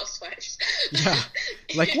around to Housewives. Yeah.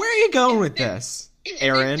 Like, where are you going with this,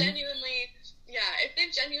 Aaron? If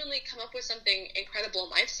they've genuinely come up with something incredible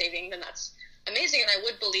and life-saving, then that's amazing. And I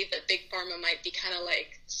would believe that Big Pharma might be kind of,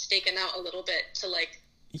 like, staking out a little bit to, like,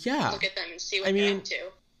 look at them and see what they're up to.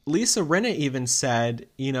 Lisa Rinna even said,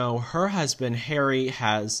 you know, her husband, Harry,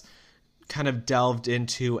 has kind of delved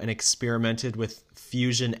into and experimented with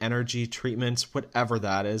fusion energy treatments, whatever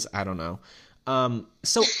that is. I don't know.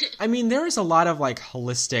 So, I mean, there is a lot of, like,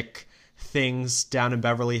 holistic things down in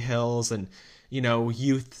Beverly Hills and, you know,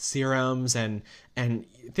 youth serums and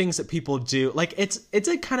things that people do. Like, it's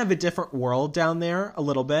a kind of a different world down there a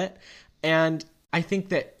little bit. And I think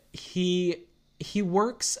that he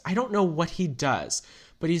works, I don't know what he does,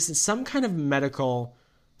 but he's in some kind of medical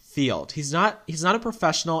field. He's not a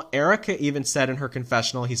professional. Erica even said in her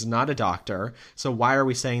confessional, he's not a doctor. So why are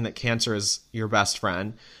we saying that cancer is your best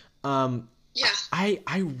friend? I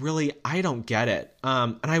don't get it.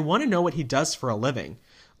 And I want to know what he does for a living.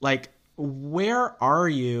 Like, where are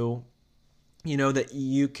you, you know, that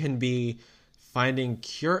you can be finding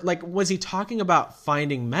cure? Like, was he talking about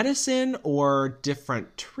finding medicine or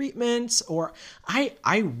different treatments? Or I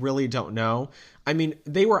really don't know. I mean,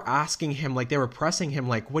 they were asking him, like, they were pressing him,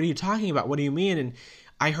 like, what are you talking about? What do you mean? And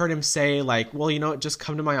I heard him say, like, well, you know, just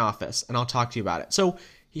come to my office and I'll talk to you about it. So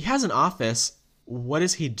he has an office. What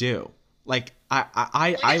does he do? Like,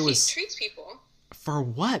 I was... He treats people. For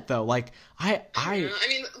what, though? Like, I don't know. I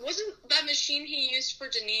mean, wasn't that machine he used for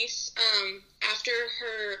Denise after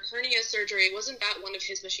her hernia surgery, wasn't that one of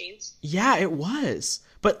his machines? Yeah, it was.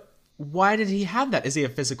 But why did he have that? Is he a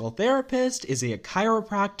physical therapist? Is he a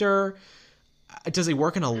chiropractor? Does he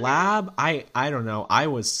work in a lab? I don't know. I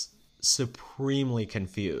was supremely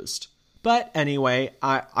confused. But anyway,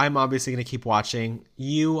 I'm obviously going to keep watching.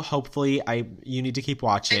 You need to keep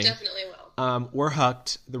watching. I definitely will. We're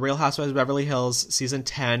hooked. The Real Housewives of Beverly Hills season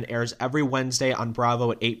 10 airs every Wednesday on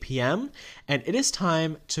Bravo at 8 p.m. And it is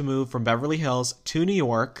time to move from Beverly Hills to New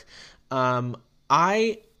York.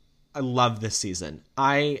 I love this season.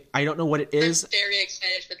 I don't know what it is. I'm very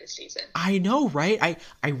excited for this season. I know, right?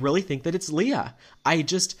 I really think that it's Leah.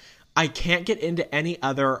 I can't get into any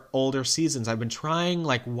other older seasons. I've been trying,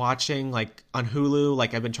 like, watching, like, on Hulu.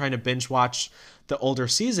 Like, I've been trying to binge watch the older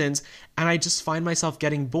seasons, and I just find myself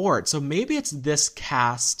getting bored. So maybe it's this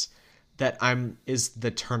cast that is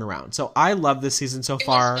the turnaround. So I love this season so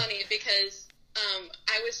far. It was funny because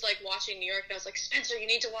I was, like, watching New York, and I was like, Spencer, you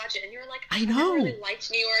need to watch it. And you were like, I know. I really liked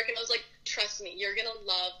New York. And I was like, trust me, you're going to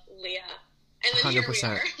love Leah. And then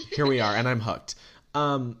 100%. Here we are, and I'm hooked.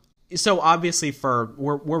 So obviously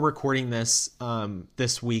we're recording this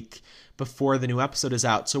this week before the new episode is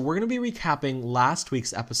out. So we're going to be recapping last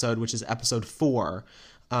week's episode, which is episode 4,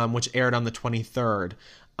 which aired on the 23rd,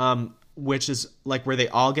 which is like where they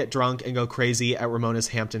all get drunk and go crazy at Ramona's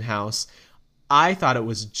Hampton house. I thought it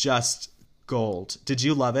was just gold. Did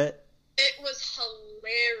you love it? It was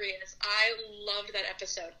hilarious. I loved that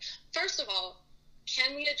episode. First of all,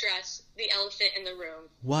 can we address the elephant in the room?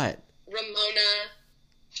 What? Ramona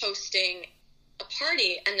hosting a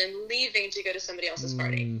party and then leaving to go to somebody else's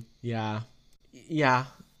party. Yeah.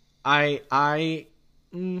 I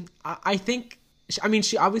think, I mean,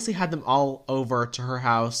 she obviously had them all over to her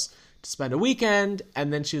house to spend a weekend.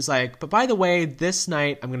 And then she was like, but by the way, this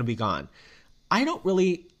night I'm going to be gone. I don't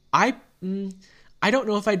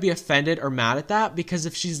know if I'd be offended or mad at that, because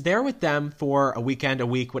if she's there with them for a weekend, a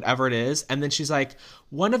week, whatever it is, and then she's like,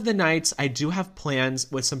 one of the nights I do have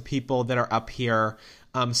plans with some people that are up here.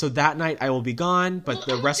 So that night I will be gone, but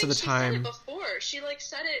the rest of the time. She said it before. She like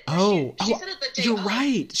said it. She said it the day you're of.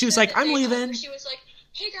 right. She was like, I'm leaving. She was like,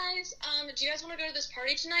 hey guys, do you guys want to go to this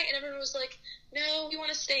party tonight? And everyone was like, no, we want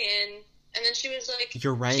to stay in. And then she was like,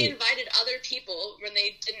 you're right. She invited other people when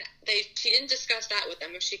she didn't discuss that with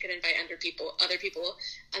them if she could invite other people.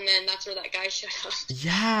 And then that's where that guy showed up.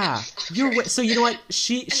 Yeah. You're right. So you know what?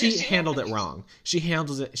 She handled it wrong. She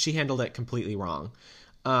handled it completely wrong.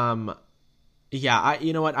 Yeah,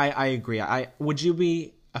 you know what? I agree. Would you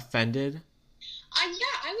be offended?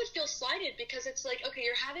 Yeah, I would feel slighted, because it's like, okay,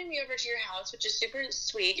 you're having me over to your house, which is super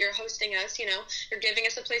sweet. You're hosting us, you're giving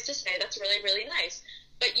us a place to stay. That's really, really nice.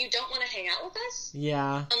 But you don't want to hang out with us?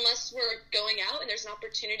 Yeah. Unless we're going out and there's an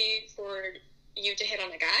opportunity for you to hit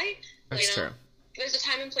on a guy. That's true. There's a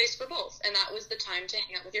time and place for both, and that was the time to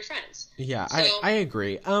hang out with your friends. Yeah, so, I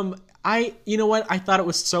agree. You know what? I thought it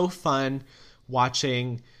was so fun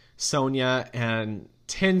watching Sonia and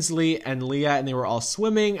Tinsley and Leah, and they were all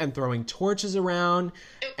swimming and throwing torches around.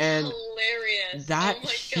 It was and hilarious. That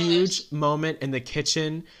huge moment in the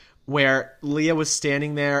kitchen where Leah was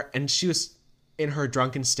standing there and she was in her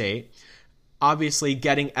drunken state, obviously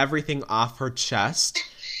getting everything off her chest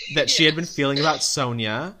that she had been feeling about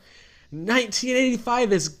Sonia.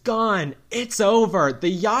 1985 is gone. It's over. The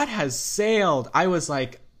yacht has sailed. I was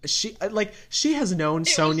like, she has known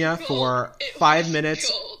Sonia for 5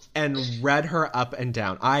 minutes and read her up and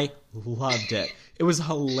down. I loved it. It was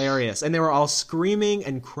hilarious. And they were all screaming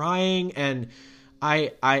and crying, and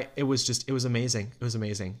it was amazing. It was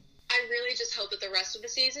amazing. I really just hope that the rest of the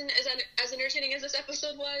season is as entertaining as this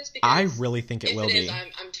episode was. Because I really think it will be. If it is,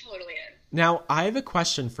 I'm totally in. Now, I have a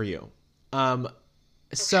question for you.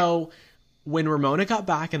 So when Ramona got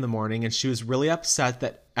back in the morning and she was really upset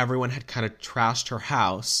that everyone had kind of trashed her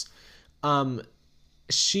house,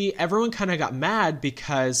 everyone kind of got mad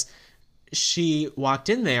because she walked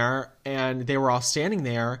in there and they were all standing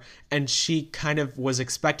there, and she kind of was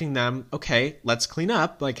expecting them, okay, let's clean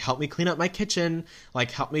up, like help me clean up my kitchen,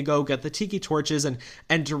 like help me go get the tiki torches, and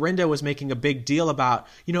Dorinda was making a big deal about,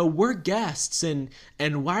 we're guests, and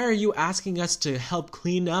why are you asking us to help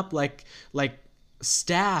clean up like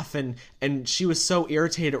staff, and she was so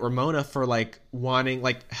irritated at Ramona for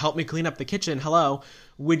wanting help me clean up the kitchen. Hello,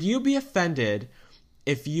 would you be offended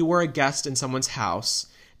if you were a guest in someone's house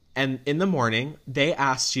and in the morning they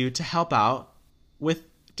asked you to help out with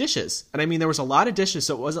dishes? And I mean, there was a lot of dishes,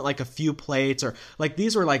 so it wasn't like a few plates, or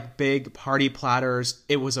these were big party platters.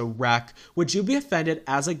 It was a wreck. Would you be offended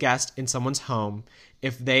as a guest in someone's home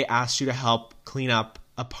if they asked you to help clean up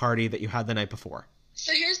a party that you had the night before?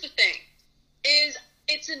 So here's the thing.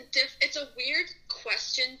 It's a weird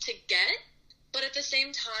question to get, but at the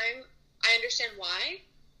same time, I understand why,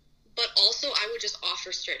 but also I would just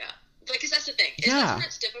offer straight up. Because that's the thing. That's where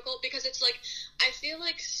it's difficult, because it's I feel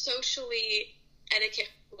like socially,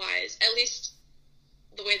 etiquette-wise, at least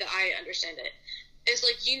the way that I understand it, is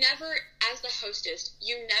you never, as the hostess,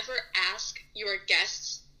 you never ask your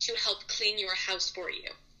guests to help clean your house for you.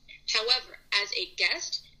 However, as a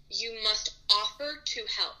guest, you must offer to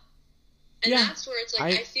help. And that's where it's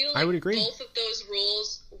I feel like I would agree. Both of those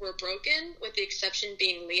rules were broken, with the exception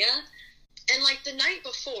being Leah. And the night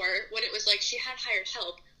before, when it was she had hired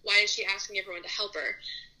help, why is she asking everyone to help her?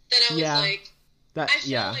 Then I was I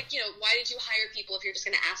feel why did you hire people if you're just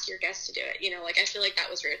going to ask your guests to do it? I feel like that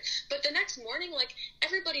was rude. But the next morning,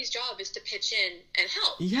 everybody's job is to pitch in and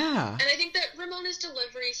help. Yeah. And I think that Ramona's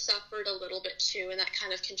delivery suffered a little bit too, and that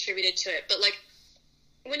kind of contributed to it. But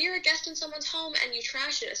when you're a guest in someone's home and you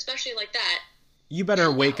trash it, especially like that, you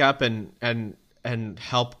better wake up and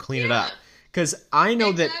help clean it up. Because I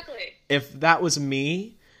know that if that was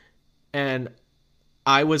me and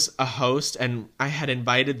I was a host and I had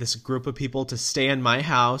invited this group of people to stay in my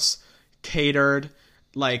house, catered,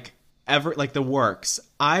 the works,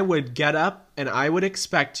 I would get up and I would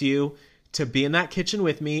expect you to be in that kitchen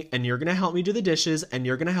with me, and you're going to help me do the dishes, and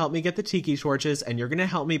you're going to help me get the tiki torches, and you're going to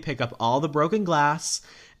help me pick up all the broken glass.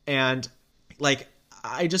 And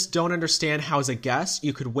I just don't understand how as a guest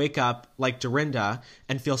you could wake up like Dorinda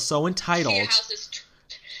and feel so entitled. Your house is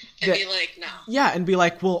and be no. Yeah, and be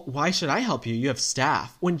well, why should I help you? You have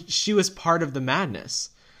staff. When she was part of the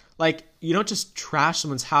madness. You don't just trash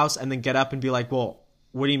someone's house and then get up and be well,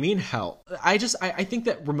 What do you mean help? I think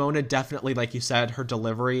that Ramona definitely, like you said, her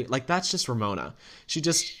delivery, like that's just Ramona.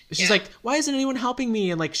 She's like, why isn't anyone helping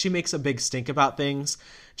me? And like she makes a big stink about things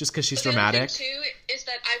just because she's dramatic. The other thing too is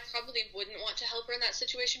that I probably wouldn't want to help her in that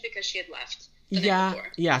situation because she had left the night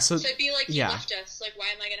before. Yeah. So I'd be like, you left us. Like, why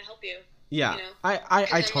am I going to help you? Yeah, you know?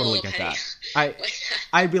 I totally get that. like that.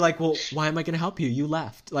 I'd be like, well, why am I going to help you? You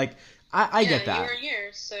left. Like, I get that. You weren't here,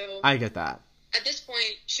 so I get that. At this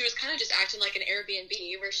point, she was kind of just acting like an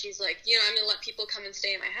Airbnb, where she's like, I'm going to let people come and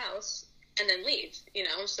stay in my house and then leave,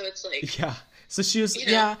 So it's like... Yeah. So she was...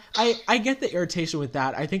 Yeah, I get the irritation with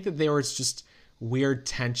that. I think that there was just weird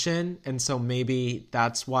tension, and so maybe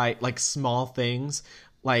that's why, like, small things,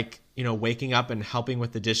 like, waking up and helping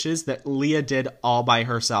with the dishes that Leah did all by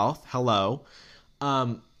herself. Hello.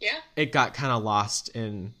 It got kind of lost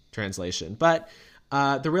in translation. But...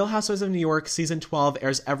 The Real Housewives of New York Season 12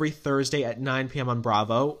 airs every Thursday at 9 p.m. on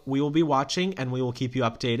Bravo. We will be watching, and we will keep you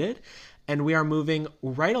updated. And we are moving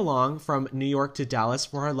right along from New York to Dallas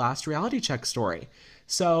for our last reality check story.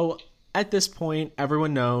 So, at this point,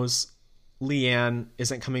 everyone knows Leanne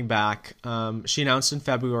isn't coming back. She announced in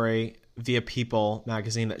February via People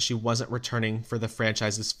magazine that she wasn't returning for the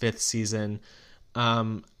franchise's 5th season.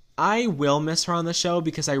 I will miss her on the show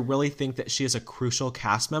because I really think that she is a crucial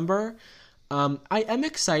cast member. I am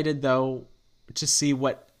excited, though, to see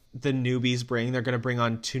what the newbies bring. They're going to bring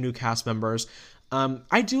on 2 new cast members.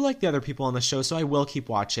 I do like the other people on the show, so I will keep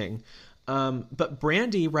watching. But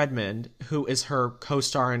Brandy Redmond, who is her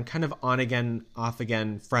co-star and kind of on-again,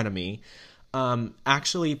 off-again frenemy,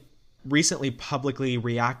 actually recently publicly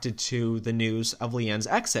reacted to the news of Leanne's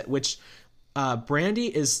exit, which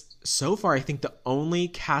Brandy is, so far, I think the only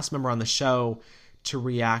cast member on the show to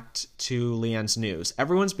react to Leanne's news.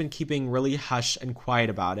 Everyone's been keeping really hush and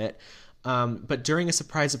quiet about it. But during a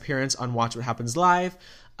surprise appearance on Watch What Happens Live,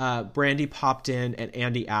 Brandy popped in and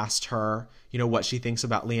Andy asked her, what she thinks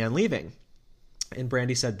about Leanne leaving. And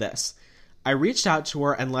Brandy said this: I reached out to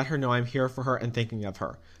her and let her know I'm here for her and thinking of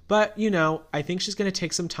her. But, I think she's going to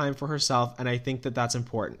take some time for herself, and I think that that's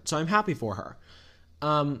important. So I'm happy for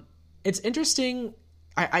her. It's interesting.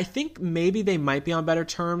 I think maybe they might be on better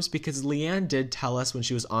terms because Leanne did tell us when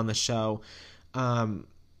she was on the show,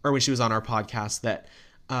 or when she was on our podcast, that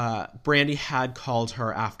Brandy had called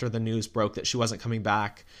her after the news broke that she wasn't coming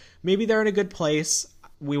back. Maybe they're in a good place.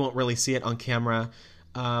 We won't really see it on camera.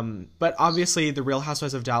 But obviously the Real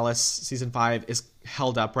Housewives of Dallas season 5 is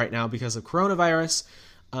held up right now because of coronavirus.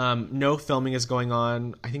 No filming is going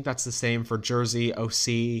on. I think that's the same for Jersey,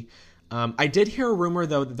 OC. I did hear a rumor,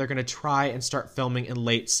 though, that they're going to try and start filming in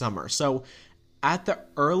late summer. So at the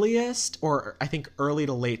earliest, or I think early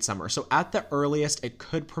to late summer. So at the earliest, it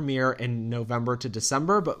could premiere in November to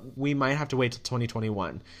December, but we might have to wait till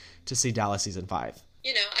 2021 to see Dallas season 5.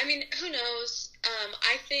 Who knows?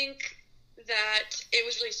 I think that it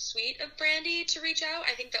was really sweet of Brandy to reach out.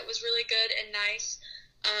 I think that was really good and nice.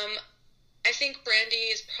 I think Brandy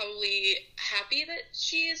is probably happy that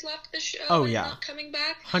she has left the show and not coming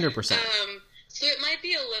back. 100%. So it might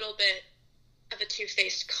be a little bit of a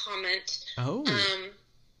two-faced comment. Oh.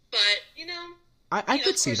 But, I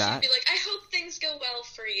could see that. She'd be like, I hope things go well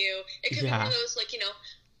for you. It could be one of those,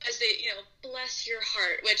 as they, bless your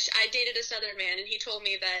heart, which I dated a Southern man, and he told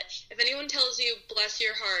me that if anyone tells you, bless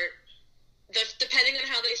your heart, depending on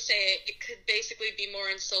how they say it, it could basically be more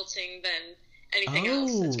insulting than anything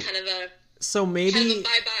else. It's kind of a... So maybe... Kind of a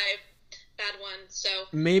bye-bye bad one, so...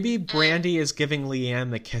 Maybe Brandy is giving Leanne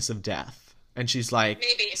the kiss of death. And she's like,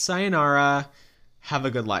 maybe. Sayonara, have a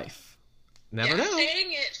good life. Never know.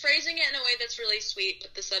 Phrasing it in a way that's really sweet,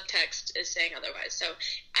 but the subtext is saying otherwise, so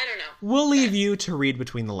I don't know. We'll leave you to read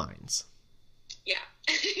between the lines. Yeah,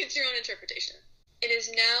 it's your own interpretation. It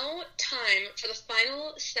is now time for the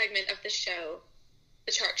final segment of the show,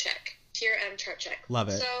 the chart check. Tier M chart check. Love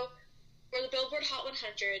it. So... for the Billboard Hot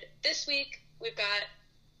 100, this week we've got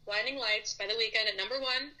Blinding Lights by The Weeknd at number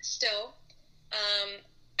 1 still.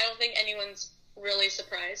 I don't think anyone's really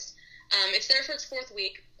surprised. It's there for its 4th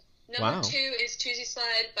week. Number 2 is Tuesday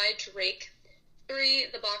Slide by Drake. 3,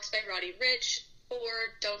 The Box by Roddy Ricch. 4,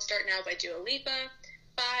 Don't Start Now by Dua Lipa.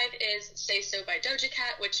 5 is Say So by Doja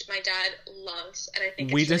Cat, which my dad loves, and I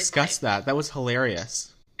think we discussed that. That was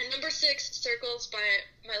hilarious. And number 6, Circles by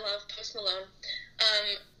my love, Post Malone.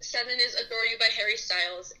 7 is Adore You by Harry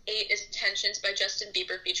Styles. 8 is Tensions by Justin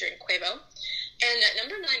Bieber featuring Quavo. And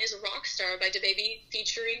number 9 is Rockstar by DaBaby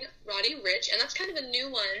featuring Roddy Ricch. And that's kind of a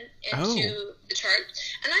new one into the chart.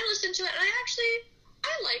 And I listened to it, and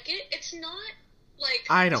I like it. It's not,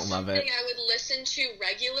 I don't love it. Something I would listen to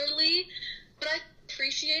regularly, but I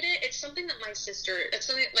appreciate it. It's something that my sister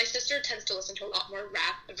tends to listen to a lot more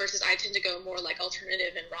rap versus I tend to go more like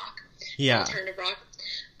alternative and rock. Yeah. Alternative rock.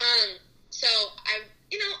 So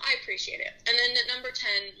I appreciate it. And then at number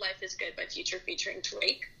 10, Life is Good by Future featuring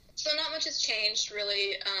Drake. So not much has changed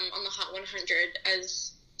really on the Hot 100,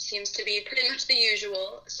 as seems to be pretty much the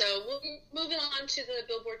usual. So we'll move on to the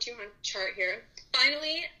Billboard 200 chart here.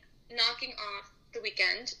 Finally, knocking off The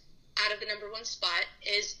Weeknd out of the number 1 spot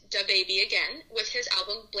is DaBaby again with his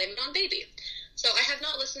album Blame It on Baby. So I have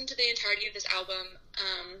not listened to the entirety of this album,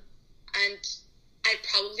 and I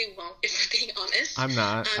probably won't, if we're being honest. I'm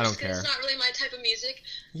not. I don't care. It's not really my type of music.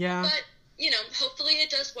 Yeah. But, hopefully it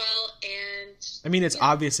does well, and... I mean, it's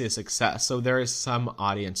obviously a success, so there is some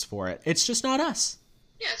audience for it. It's just not us.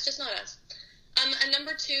 Yeah, it's just not us. And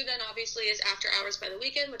number 2, then, obviously, is After Hours by The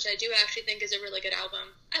Weeknd, which I do actually think is a really good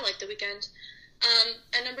album. I like The Weeknd.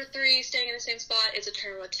 And number 3, staying in the same spot, is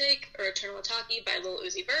Eternal Ataki by Lil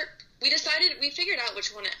Uzi Vert. We figured out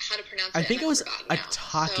how to pronounce it. I think it was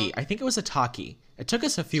Ataki. I think it was Ataki. It took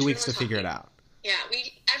us a few weeks to figure it out. Yeah,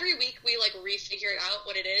 every week we refigure out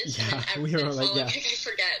what it is. Yeah, and we were I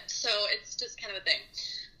forget. So it's just kind of a thing.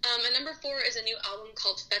 And number 4 is a new album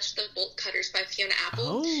called Fetch the Bolt Cutters by Fiona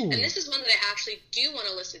Apple. Oh. And this is one that I actually do want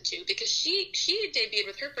to listen to because she debuted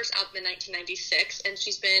with her first album in 1996, and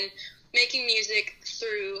she's been making music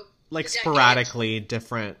through sporadically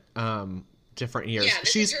different years. Yeah,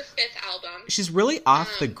 this is her 5th album. She's really off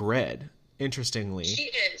the grid, interestingly. She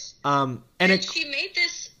is. And she made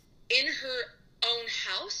this in her own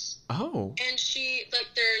house. Oh. And she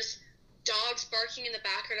there's dogs barking in the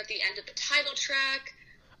background at the end of the title track.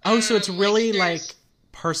 Oh, so it's really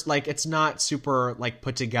it's not super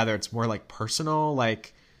put together. It's more personal,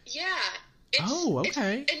 Yeah.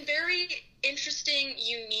 Okay. It's a very interesting,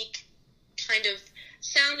 unique kind of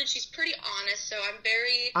sound, and she's pretty honest. So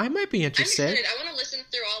I might be interested. I'm excited. I want to listen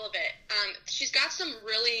through all of it. She's got some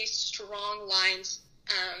really strong lines.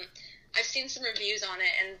 I've seen some reviews on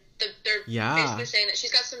it, and they're basically saying that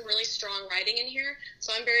she's got some really strong writing in here,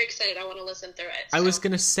 so I'm very excited. I want to listen through it. So. I was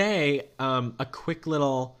going to say a quick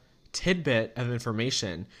little tidbit of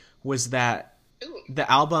information was that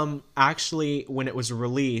the album actually, when it was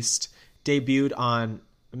released, debuted on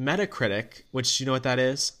Metacritic, which you know what that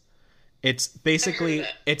is? It's basically,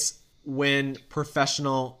 it's when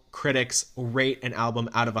professional critics rate an album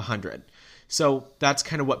out of 100. So that's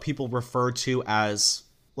kind of what people refer to as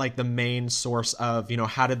the main source of,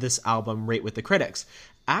 how did this album rate with the critics?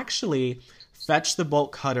 Actually, Fetch the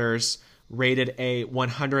Bolt Cutters rated a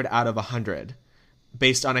 100 out of 100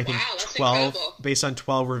 based on, I think,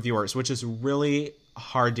 12 reviewers, which is really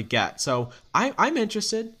hard to get. So I'm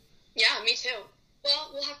interested. Yeah, me too. Well,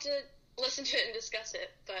 we'll have to listen to it and discuss it.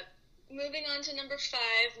 But moving on to number 5,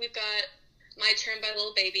 we've got My Turn by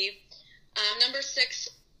Lil Baby. Number 6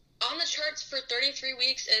 on the charts for 33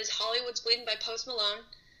 weeks is Hollywood's Bleeding by Post Malone.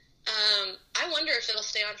 I wonder if it'll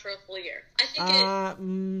stay on for a full year. I think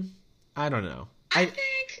I don't know. I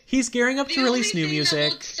think he's gearing up to release new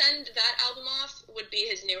music. That would send that album off would be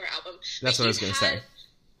his newer album. That's what I was going to say.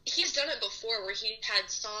 He's done it before where he had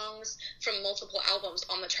songs from multiple albums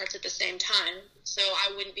on the charts at the same time. So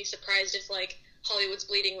I wouldn't be surprised if Hollywood's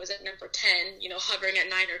Bleeding was at number 10, hovering at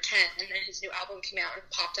 9 or 10, and then his new album came out and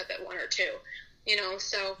popped up at 1 or 2.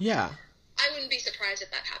 So yeah. I wouldn't be surprised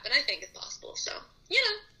if that happened. I think it's possible. So,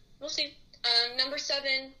 we'll see. Number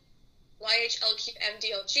 7,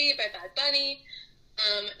 YHLQMDLG by Bad Bunny.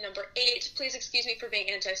 Number 8, Please Excuse Me for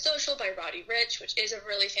Being Antisocial by Roddy Ricch, which is a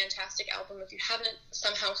really fantastic album if you haven't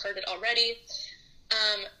somehow heard it already.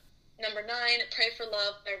 Number 9, Pray for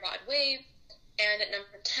Love by Rod Wave. And at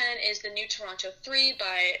number 10 is The New Toronto 3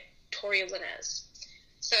 by Tory Lanez.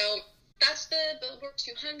 So that's the Billboard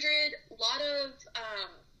 200. A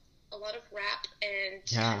lot of rap and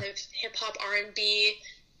kind of hip-hop R&B.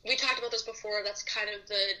 We talked about this before. That's kind of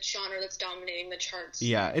the genre that's dominating the charts.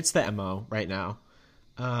 Yeah, it's the MO right now.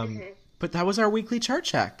 But that was our weekly chart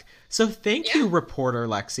check. So thank you, reporter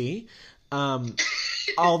Lexi.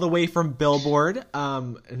 All the way from Billboard.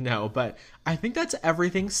 No, but I think that's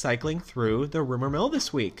everything cycling through the rumor mill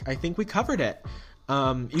this week. I think we covered it.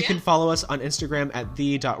 You can follow us on Instagram at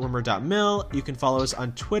the.rumor.mill. You can follow us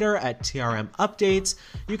on Twitter at TRM Updates.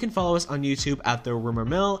 You can follow us on YouTube at The Rumor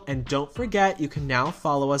Mill. And don't forget, you can now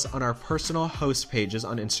follow us on our personal host pages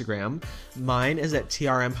on Instagram. Mine is at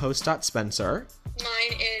trmhost.spencer.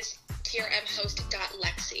 Mine is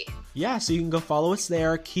trmhost.lexi. Yeah, so you can go follow us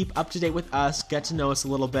there, keep up to date with us, get to know us a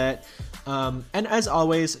little bit. And as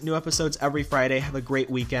always, new episodes every Friday. Have a great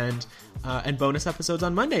weekend. And bonus episodes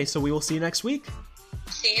on Monday. So we will see you next week.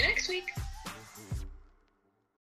 See you next week.